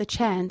I get the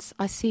chance,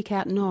 I seek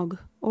out Nog,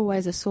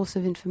 always a source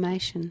of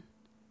information.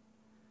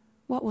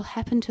 What will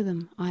happen to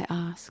them, I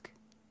ask.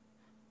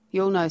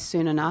 You'll know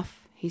soon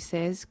enough, he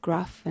says,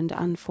 gruff and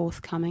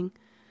unforthcoming.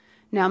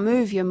 Now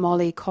move your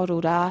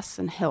molly-coddled ass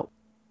and help.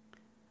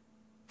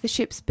 The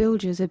ship's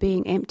bilges are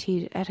being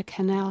emptied at a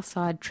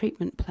canal-side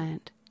treatment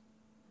plant.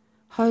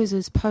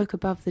 Hoses poke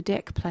above the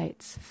deck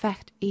plates,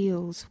 fat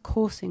eels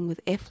coursing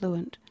with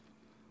effluent.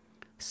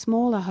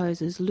 Smaller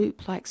hoses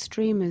loop like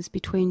streamers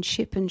between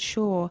ship and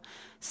shore,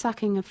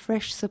 sucking a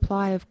fresh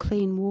supply of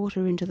clean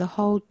water into the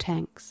hold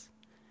tanks.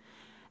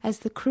 As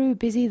the crew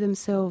busy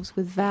themselves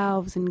with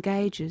valves and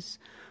gauges,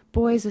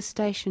 boys are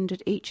stationed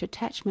at each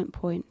attachment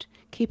point,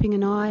 keeping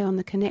an eye on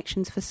the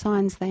connections for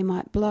signs they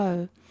might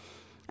blow,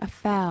 a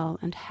foul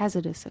and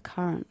hazardous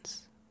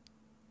occurrence.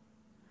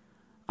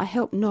 I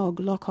help Nog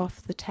lock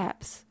off the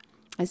taps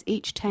as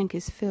each tank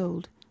is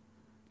filled,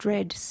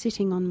 dread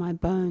sitting on my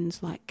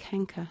bones like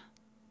canker.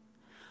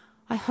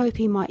 I hope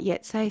he might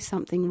yet say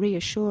something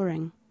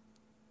reassuring,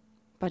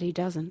 but he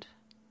doesn't.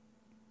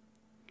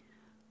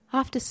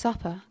 After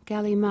supper,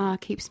 Gallimar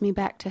keeps me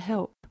back to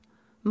help,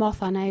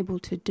 Moth unable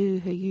to do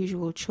her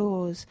usual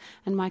chores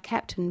and my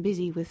captain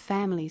busy with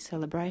family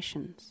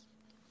celebrations.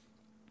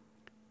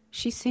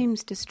 She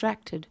seems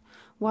distracted,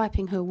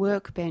 wiping her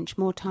workbench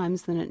more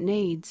times than it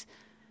needs,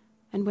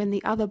 and when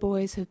the other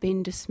boys have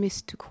been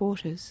dismissed to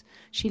quarters,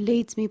 she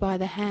leads me by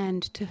the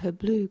hand to her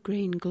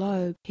blue-green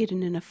globe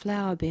hidden in a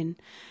flower bin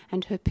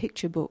and her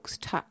picture books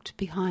tucked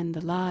behind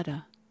the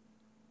larder.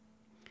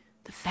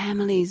 "The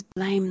families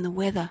blame the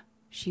weather,"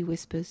 she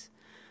whispers,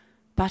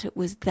 "but it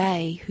was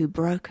they who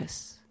broke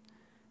us.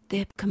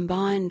 Their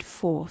combined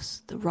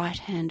force, the right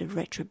hand of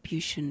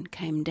retribution,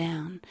 came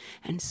down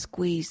and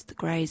squeezed the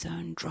grey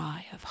zone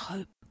dry of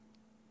hope.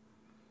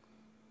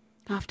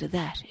 After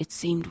that, it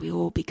seemed we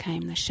all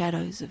became the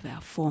shadows of our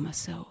former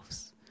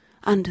selves.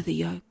 Under the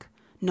yoke,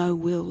 no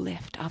will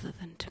left other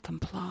than to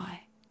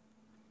comply.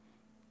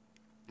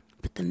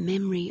 But the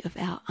memory of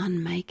our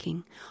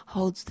unmaking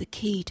holds the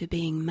key to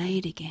being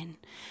made again,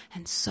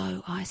 and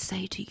so I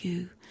say to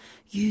you,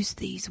 use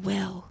these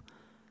well,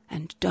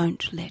 and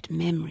don't let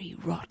memory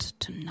rot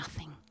to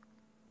nothing."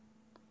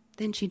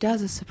 Then she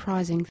does a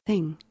surprising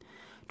thing,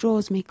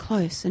 draws me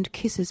close and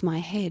kisses my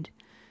head,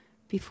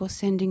 before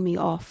sending me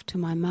off to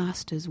my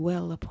master's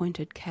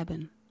well-appointed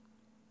cabin.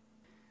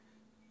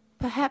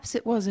 Perhaps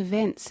it was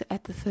events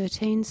at the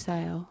 13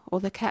 sail or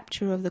the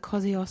capture of the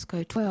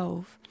Kosciuszko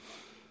 12,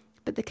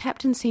 but the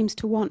captain seems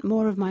to want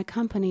more of my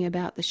company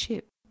about the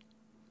ship.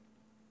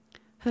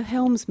 Her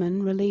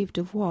helmsman relieved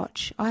of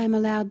watch, I am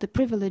allowed the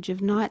privilege of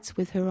nights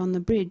with her on the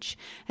bridge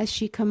as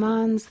she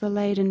commands the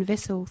laden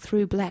vessel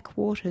through black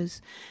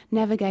waters,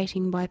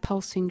 navigating by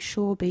pulsing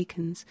shore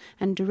beacons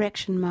and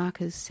direction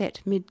markers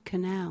set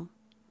mid-canal.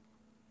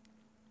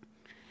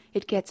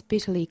 It gets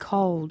bitterly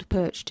cold,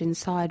 perched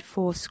inside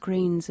 4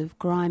 screens of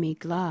grimy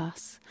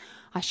glass.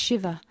 I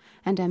shiver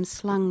and am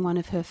slung one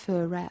of her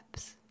fur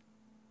wraps.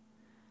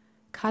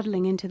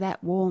 Cuddling into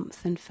that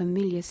warmth and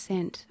familiar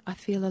scent, I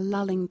feel a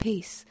lulling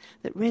peace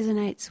that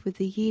resonates with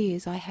the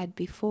years I had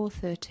before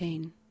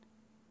 13.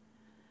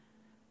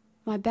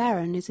 My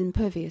Baron is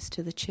impervious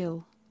to the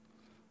chill.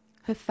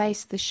 Her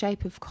face the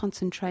shape of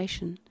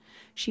concentration,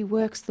 she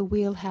works the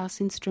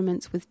wheelhouse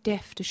instruments with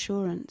deft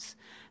assurance,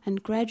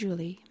 and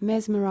gradually,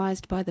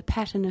 mesmerized by the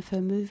pattern of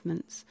her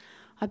movements,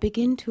 I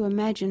begin to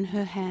imagine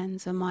her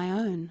hands are my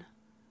own.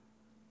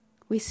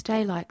 We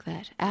stay like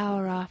that,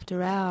 hour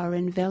after hour,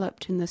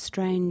 enveloped in the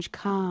strange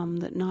calm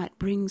that night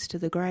brings to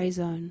the grey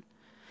zone,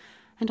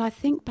 and I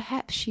think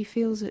perhaps she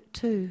feels it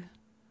too.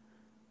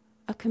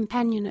 A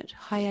companionate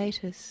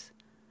hiatus,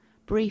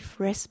 brief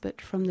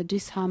respite from the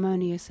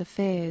disharmonious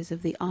affairs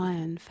of the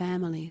iron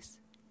families.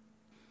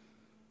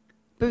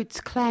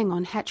 Boots clang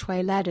on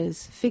hatchway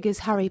ladders, figures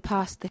hurry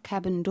past the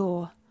cabin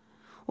door.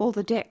 All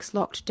the decks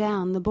locked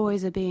down, the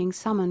boys are being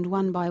summoned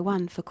one by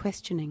one for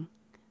questioning.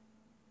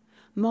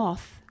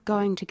 Moth,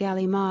 going to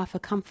Gallimar for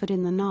comfort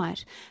in the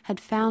night, had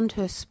found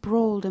her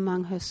sprawled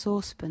among her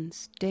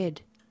saucepans,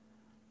 dead.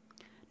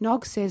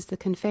 Nog says the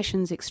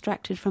confessions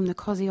extracted from the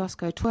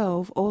Kosciuszko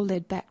 12 all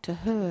led back to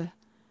her.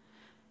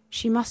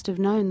 She must have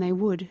known they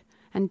would,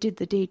 and did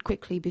the deed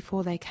quickly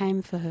before they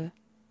came for her.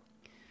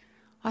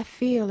 I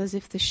feel as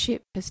if the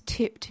ship has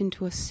tipped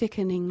into a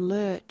sickening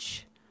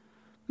lurch.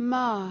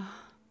 Ma!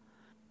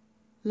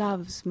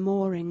 Love's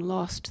mooring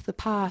lost, the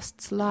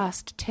past's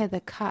last tether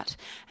cut,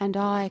 and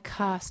I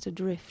cast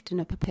adrift in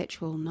a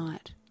perpetual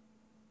night.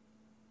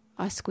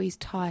 I squeeze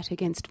tight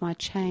against my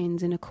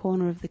chains in a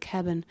corner of the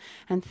cabin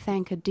and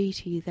thank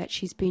Aditi that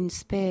she's been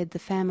spared the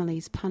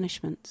family's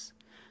punishments.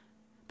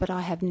 But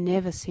I have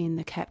never seen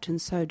the captain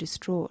so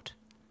distraught.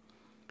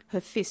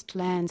 Her fist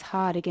lands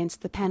hard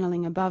against the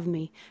panelling above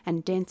me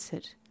and dents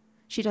it.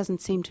 She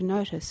doesn't seem to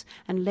notice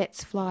and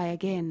lets fly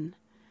again.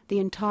 The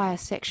entire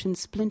section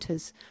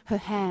splinters, her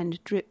hand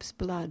drips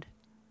blood.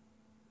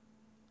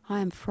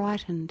 I am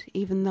frightened,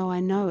 even though I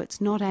know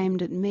it's not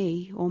aimed at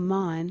me or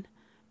mine,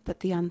 but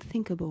the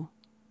unthinkable.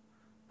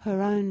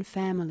 Her own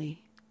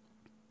family.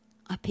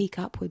 I peek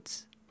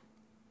upwards.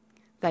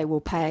 "They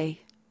will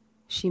pay,"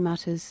 she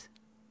mutters.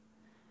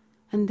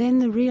 And then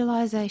the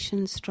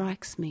realization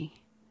strikes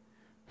me.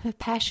 Her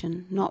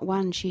passion, not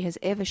one she has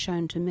ever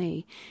shown to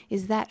me,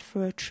 is that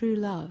for a true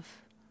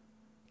love,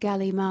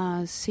 Galley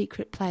Mar's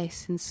secret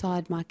place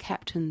inside my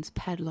captain's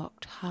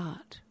padlocked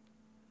heart.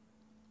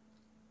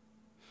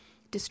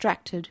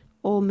 Distracted,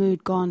 all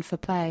mood gone for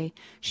play,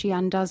 she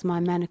undoes my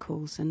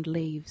manacles and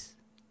leaves.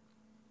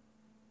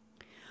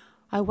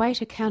 I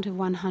wait a count of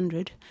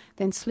 100,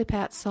 then slip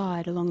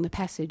outside along the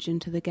passage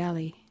into the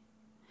galley.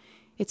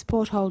 Its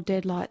porthole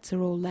deadlights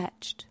are all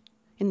latched.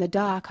 In the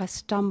dark I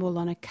stumble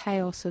on a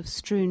chaos of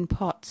strewn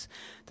pots,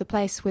 the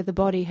place where the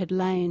body had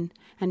lain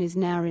and is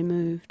now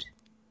removed.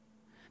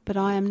 But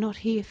I am not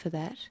here for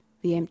that,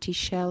 the empty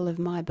shell of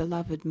my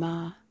beloved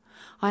Ma.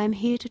 I am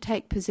here to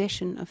take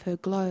possession of her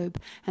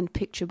globe and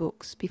picture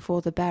books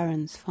before the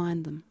barons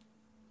find them.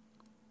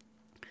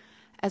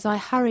 As I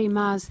hurry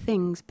Ma's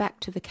things back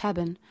to the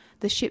cabin,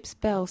 the ship's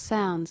bell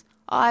sounds,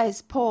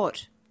 "Eyes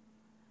port!"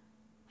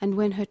 And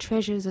when her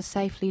treasures are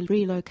safely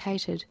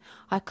relocated,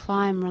 I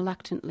climb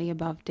reluctantly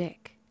above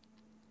deck.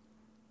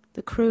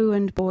 The crew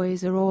and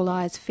boys are all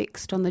eyes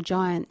fixed on the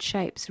giant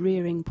shapes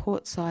rearing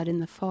portside in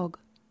the fog.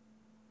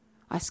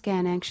 I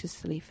scan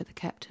anxiously for the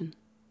captain.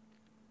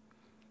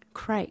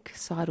 Crake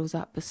sidles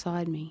up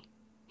beside me.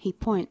 He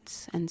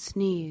points and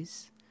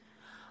sneers.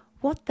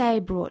 What they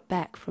brought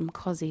back from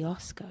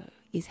Kosciuszko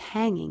is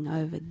hanging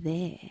over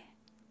there.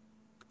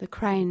 The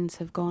cranes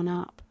have gone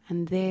up,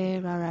 and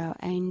there are our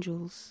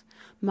angels,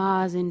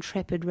 Ma's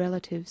intrepid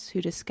relatives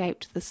who'd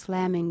escaped the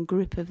slamming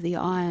grip of the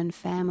iron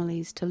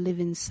families to live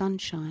in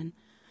sunshine,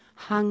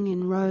 hung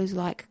in rows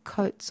like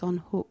coats on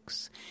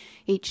hooks,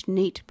 each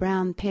neat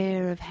brown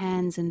pair of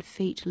hands and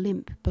feet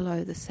limp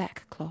below the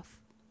sackcloth.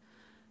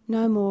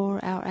 No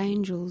more our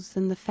angels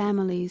than the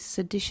family's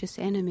seditious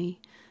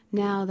enemy,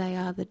 now they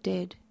are the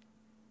dead,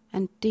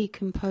 and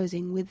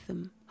decomposing with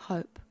them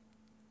hope.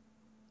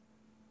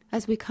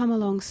 As we come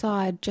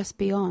alongside just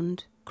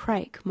beyond,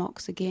 Crake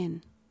mocks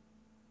again.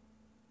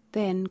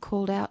 Then,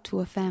 called out to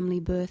a family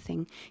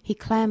berthing, he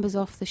clambers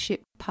off the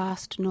ship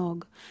past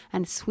Nog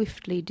and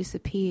swiftly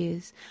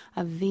disappears,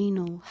 a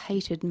venal,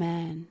 hated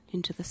man,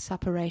 into the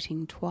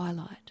suppurating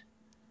twilight.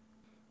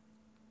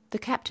 The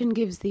captain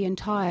gives the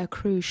entire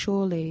crew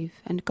shore leave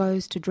and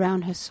goes to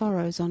drown her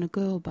sorrows on a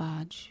girl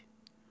barge.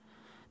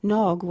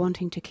 Nog,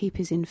 wanting to keep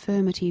his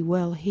infirmity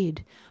well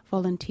hid,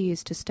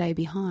 volunteers to stay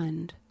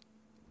behind.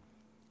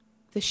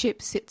 The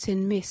ship sits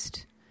in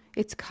mist,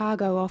 its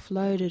cargo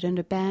offloaded and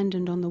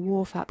abandoned on the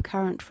wharf up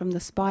current from the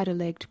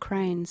spider-legged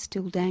cranes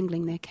still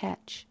dangling their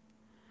catch.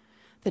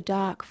 The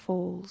dark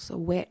falls, a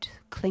wet,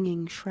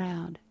 clinging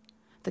shroud.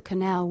 The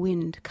canal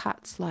wind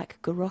cuts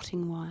like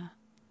garroting wire.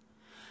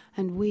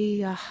 And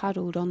we are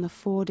huddled on the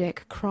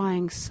foredeck,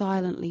 crying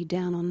silently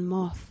down on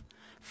Moth,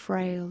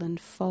 frail and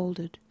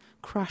folded,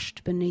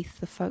 crushed beneath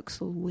the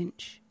forecastle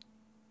winch.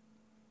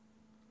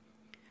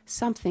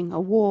 Something, a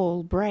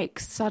wall,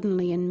 breaks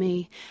suddenly in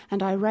me,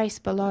 and I race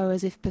below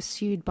as if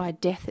pursued by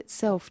death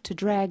itself to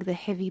drag the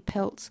heavy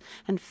pelts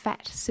and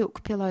fat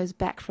silk pillows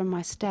back from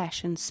my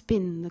stash and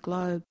spin the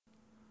globe.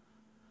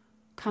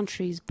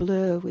 Countries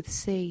blur with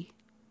sea.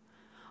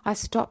 I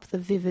stop the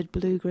vivid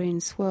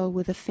blue-green swirl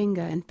with a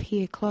finger and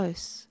peer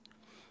close.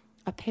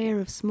 A pair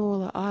of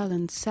smaller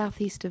islands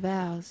southeast of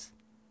ours.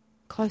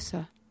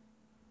 Closer.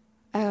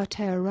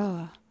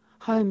 Aotearoa,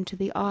 home to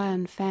the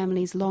Iron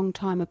family's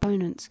long-time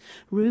opponents,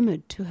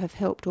 rumoured to have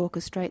helped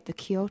orchestrate the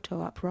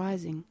Kyoto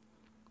uprising.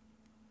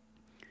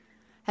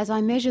 As I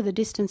measure the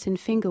distance in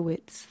finger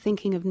widths,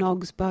 thinking of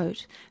Nog's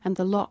boat and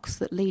the locks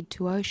that lead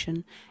to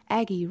ocean,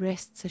 Aggie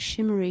rests a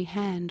shimmery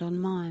hand on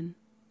mine.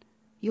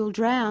 "You'll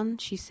drown,"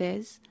 she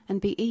says, "and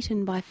be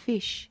eaten by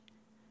fish."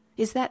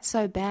 "Is that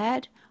so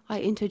bad?" I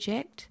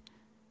interject.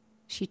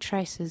 She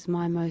traces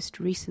my most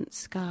recent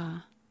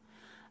scar.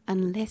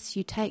 "Unless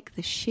you take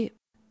the ship."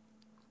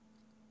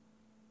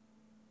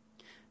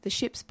 The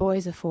ship's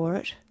boys are for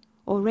it.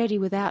 Already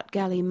without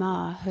Galley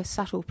Ma, her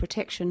subtle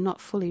protection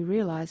not fully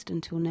realised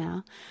until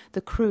now,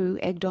 the crew,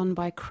 egged on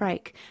by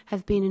Crake,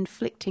 have been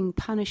inflicting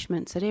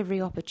punishments at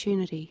every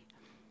opportunity.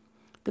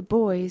 The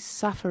boys,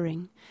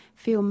 suffering,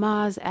 feel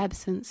Ma's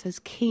absence as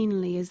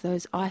keenly as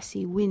those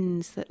icy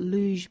winds that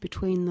luge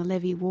between the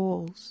levee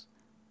walls.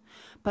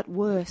 But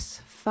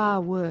worse, far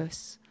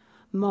worse,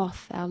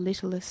 Moth, our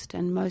littlest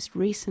and most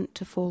recent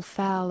to fall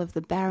foul of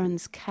the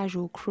Baron's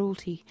casual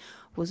cruelty,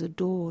 was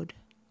adored.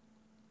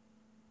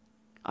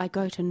 I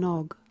go to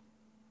Nog.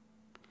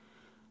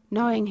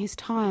 Knowing his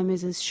time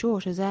is as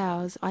short as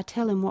ours, I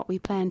tell him what we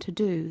plan to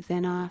do,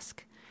 then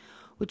ask,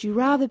 "Would you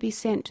rather be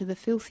sent to the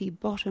filthy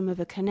bottom of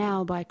a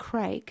canal by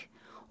Crake,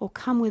 or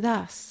come with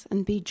us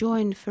and be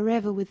joined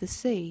forever with the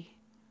sea?"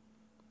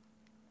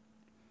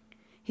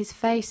 His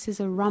face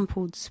is a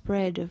rumpled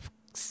spread of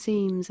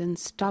seams and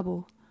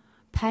stubble.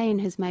 Pain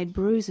has made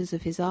bruises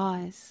of his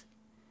eyes.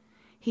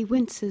 He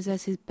winces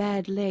as his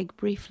bad leg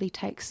briefly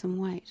takes some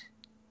weight.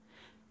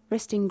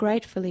 Resting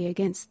gratefully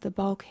against the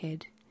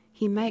bulkhead,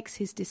 he makes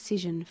his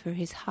decision for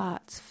his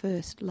heart's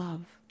first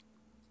love.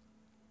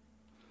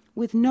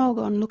 With Nog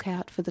on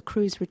lookout for the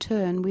crew's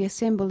return, we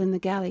assemble in the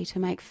galley to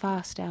make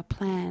fast our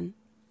plan.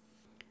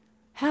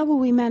 "How will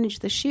we manage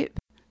the ship?"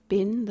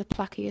 Bin, the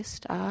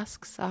pluckiest,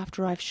 asks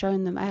after I've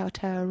shown them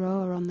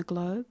Aotearoa on the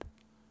globe.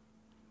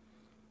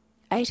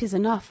 "8 is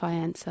enough," I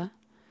answer.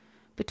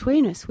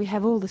 "Between us we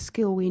have all the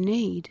skill we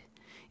need.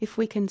 If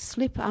we can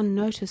slip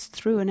unnoticed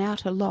through an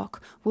outer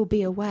lock, we'll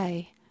be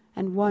away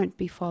and won't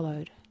be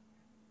followed."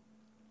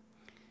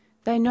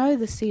 They know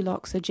the sea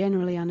locks are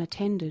generally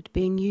unattended,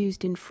 being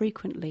used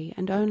infrequently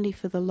and only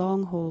for the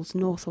long hauls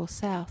north or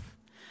south,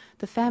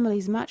 the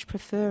families much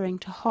preferring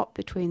to hop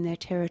between their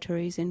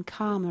territories in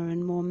calmer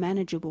and more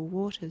manageable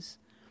waters.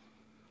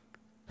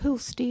 "Who'll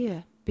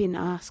steer?" Bin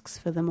asks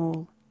for them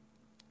all.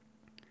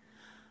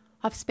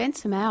 "I've spent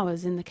some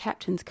hours in the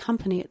captain's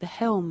company at the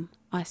helm,"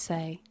 I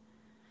say,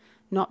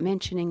 not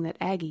mentioning that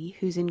Aggie,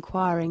 whose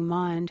inquiring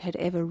mind had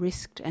ever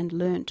risked and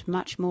learnt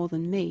much more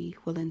than me,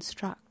 will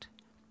instruct.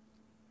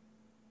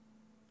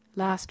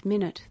 Last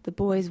minute the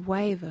boys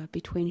waver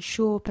between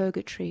sure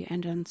purgatory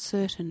and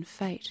uncertain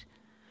fate,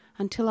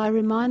 until I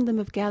remind them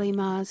of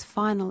Gallimar's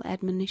final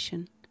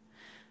admonition,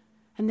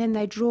 and then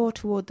they draw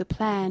toward the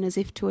plan as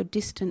if to a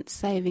distant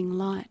saving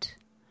light,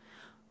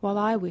 while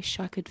I wish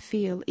I could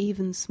feel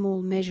even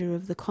small measure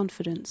of the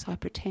confidence I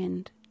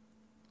pretend.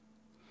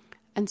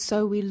 And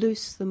so we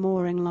loose the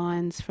mooring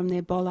lines from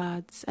their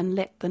bollards and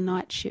let the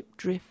night ship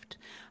drift,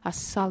 a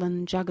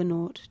sullen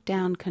juggernaut,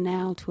 down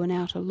canal to an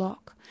outer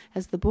lock,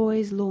 as the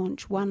boys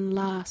launch one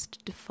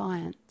last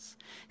defiance,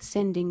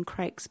 sending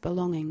Crake's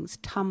belongings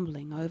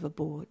tumbling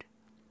overboard.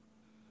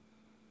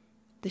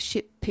 The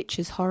ship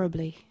pitches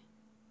horribly.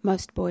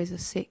 Most boys are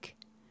sick.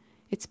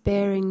 Its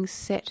bearings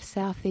set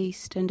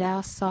southeast and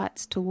our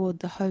sights toward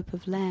the hope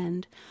of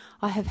land.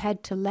 I have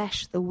had to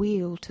lash the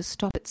wheel to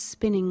stop it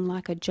spinning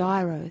like a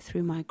gyro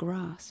through my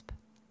grasp.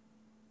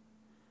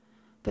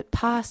 But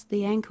past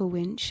the anchor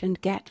winch and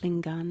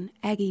Gatling gun,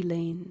 Aggie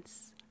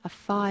leans, a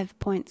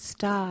 5-point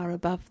star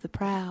above the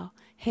prow,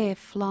 hair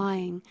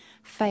flying,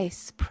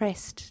 face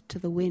pressed to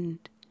the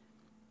wind.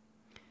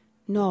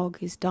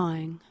 Nog is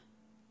dying.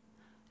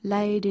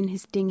 Laid in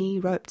his dinghy,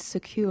 roped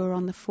secure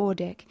on the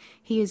foredeck,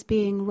 he is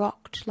being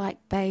rocked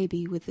like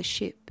baby with the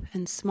ship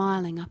and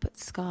smiling up at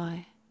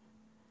sky.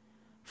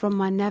 From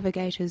my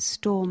navigator's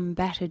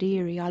storm-battered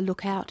eyrie I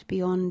look out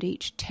beyond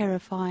each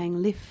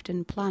terrifying lift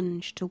and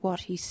plunge to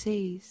what he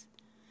sees.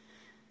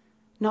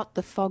 Not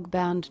the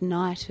fog-bound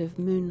night of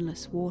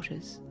moonless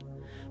waters,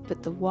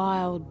 but the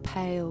wild,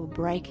 pale,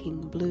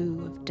 breaking blue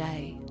of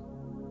day.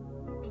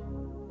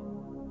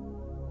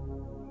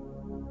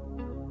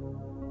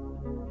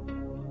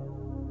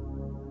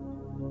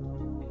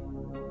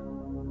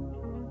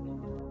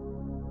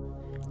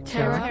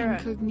 Terra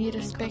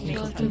Incognita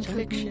Speculative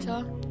Fiction.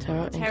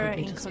 Terra Terra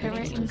Incognita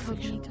Speculative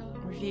Fiction.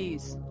 Incognita.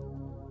 Reviews.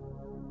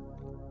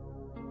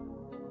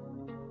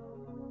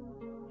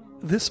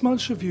 This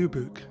month's review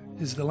book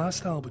is The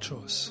Last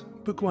Albatross,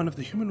 book 1 of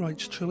the Human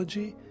Rights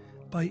Trilogy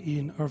by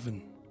Ian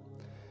Irvin.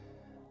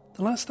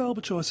 The Last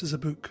Albatross is a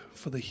book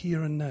for the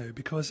here and now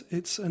because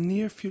it's a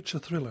near-future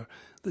thriller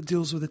that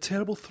deals with the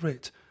terrible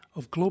threat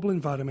of global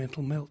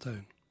environmental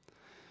meltdown.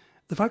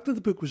 The fact that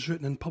the book was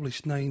written and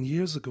published 9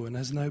 years ago and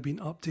has now been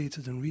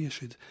updated and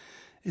reissued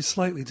is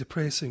slightly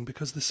depressing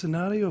because the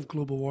scenario of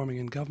global warming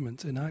and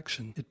government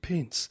inaction it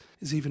paints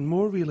is even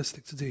more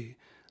realistic today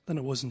than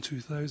it was in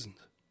 2000.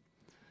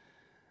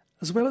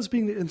 As well as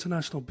being the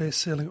international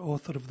best-selling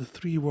author of the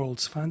Three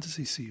Worlds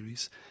fantasy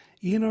series,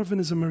 Ian Irvin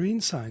is a marine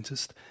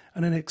scientist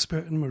and an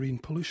expert in marine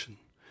pollution.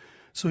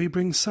 So he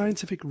brings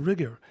scientific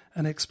rigour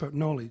and expert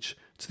knowledge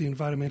to the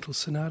environmental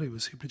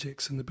scenarios he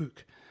projects in the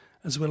book,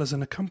 as well as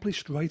an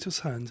accomplished writer's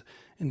hand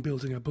in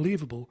building a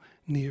believable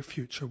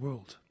near-future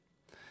world.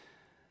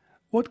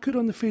 What could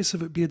on the face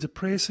of it be a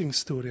depressing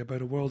story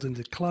about a world in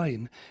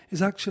decline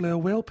is actually a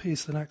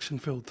well-paced and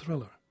action-filled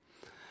thriller.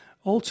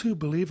 All too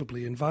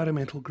believably,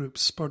 environmental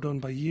groups spurred on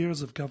by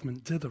years of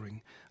government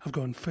dithering have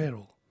gone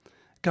feral.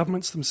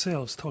 Governments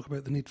themselves talk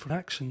about the need for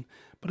action,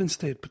 but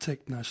instead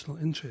protect national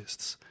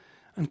interests.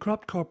 And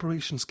corrupt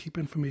corporations keep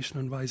information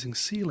on rising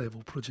sea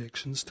level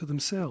projections to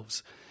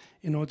themselves,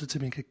 in order to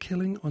make a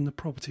killing on the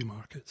property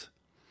market.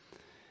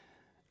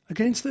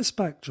 Against this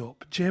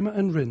backdrop, Gemma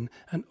and Rin,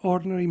 an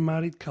ordinary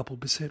married couple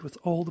beset with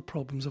all the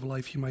problems of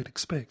life you might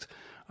expect,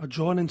 are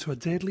drawn into a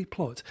deadly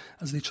plot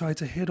as they try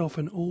to head off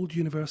an old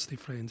university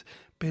friend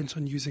bent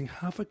on using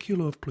 0.5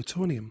 kilo of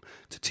plutonium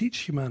to teach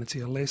humanity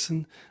a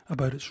lesson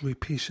about its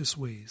rapacious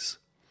ways.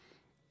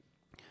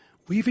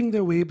 Weaving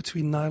their way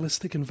between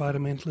nihilistic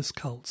environmentalist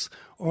cults,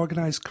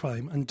 organised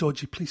crime and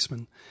dodgy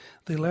policemen,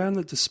 they learn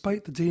that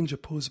despite the danger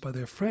posed by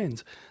their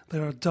friend,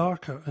 there are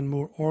darker and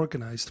more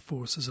organised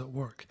forces at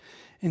work,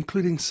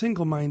 including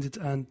single-minded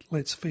and,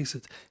 let's face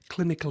it,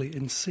 clinically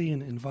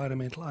insane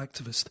environmental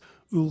activist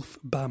Ulf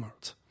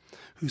Bammert,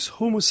 whose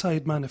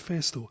Homicide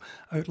Manifesto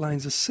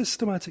outlines a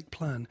systematic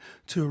plan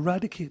to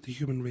eradicate the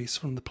human race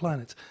from the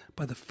planet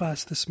by the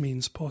fastest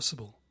means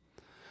possible.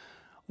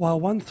 While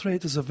one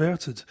threat is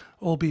averted,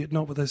 albeit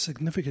not without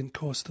significant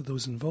cost to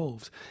those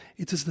involved,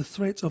 it is the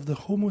threat of the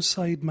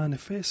Homicide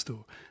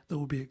Manifesto that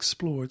will be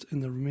explored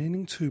in the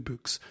remaining 2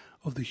 books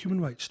of the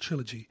Human Rights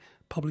Trilogy,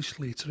 published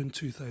later in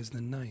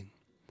 2009.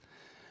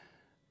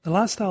 The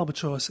Last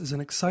Albatross is an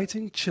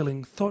exciting,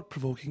 chilling,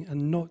 thought-provoking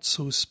and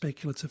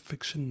not-so-speculative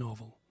fiction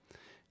novel.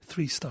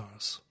 3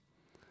 stars.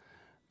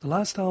 The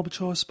Last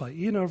Albatross by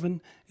Ian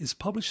Irvin is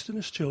published in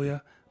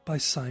Australia by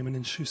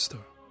Simon & Schuster.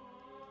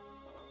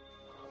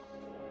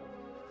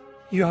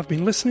 You have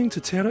been listening to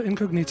Terra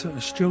Incognita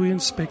Australian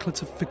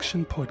Speculative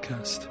Fiction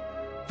Podcast.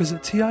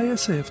 Visit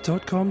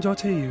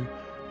tisf.com.au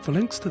for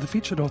links to the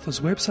featured authors'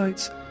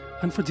 websites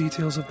and for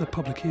details of their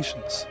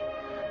publications.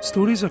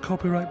 Stories are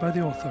copyright by the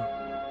author.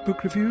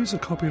 Book reviews are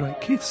copyright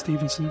Keith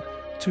Stevenson,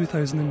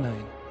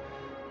 2009.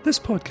 This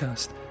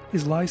podcast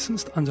is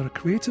licensed under a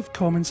Creative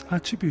Commons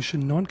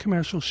Attribution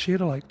Non-Commercial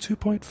Share-alike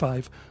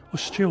 2.5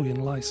 Australian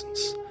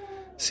licence.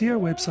 See our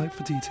website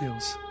for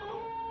details.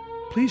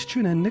 Please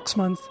tune in next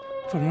month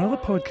for another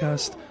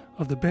podcast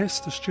of the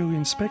best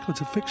Australian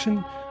speculative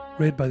fiction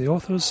read by the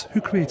authors who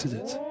created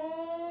it.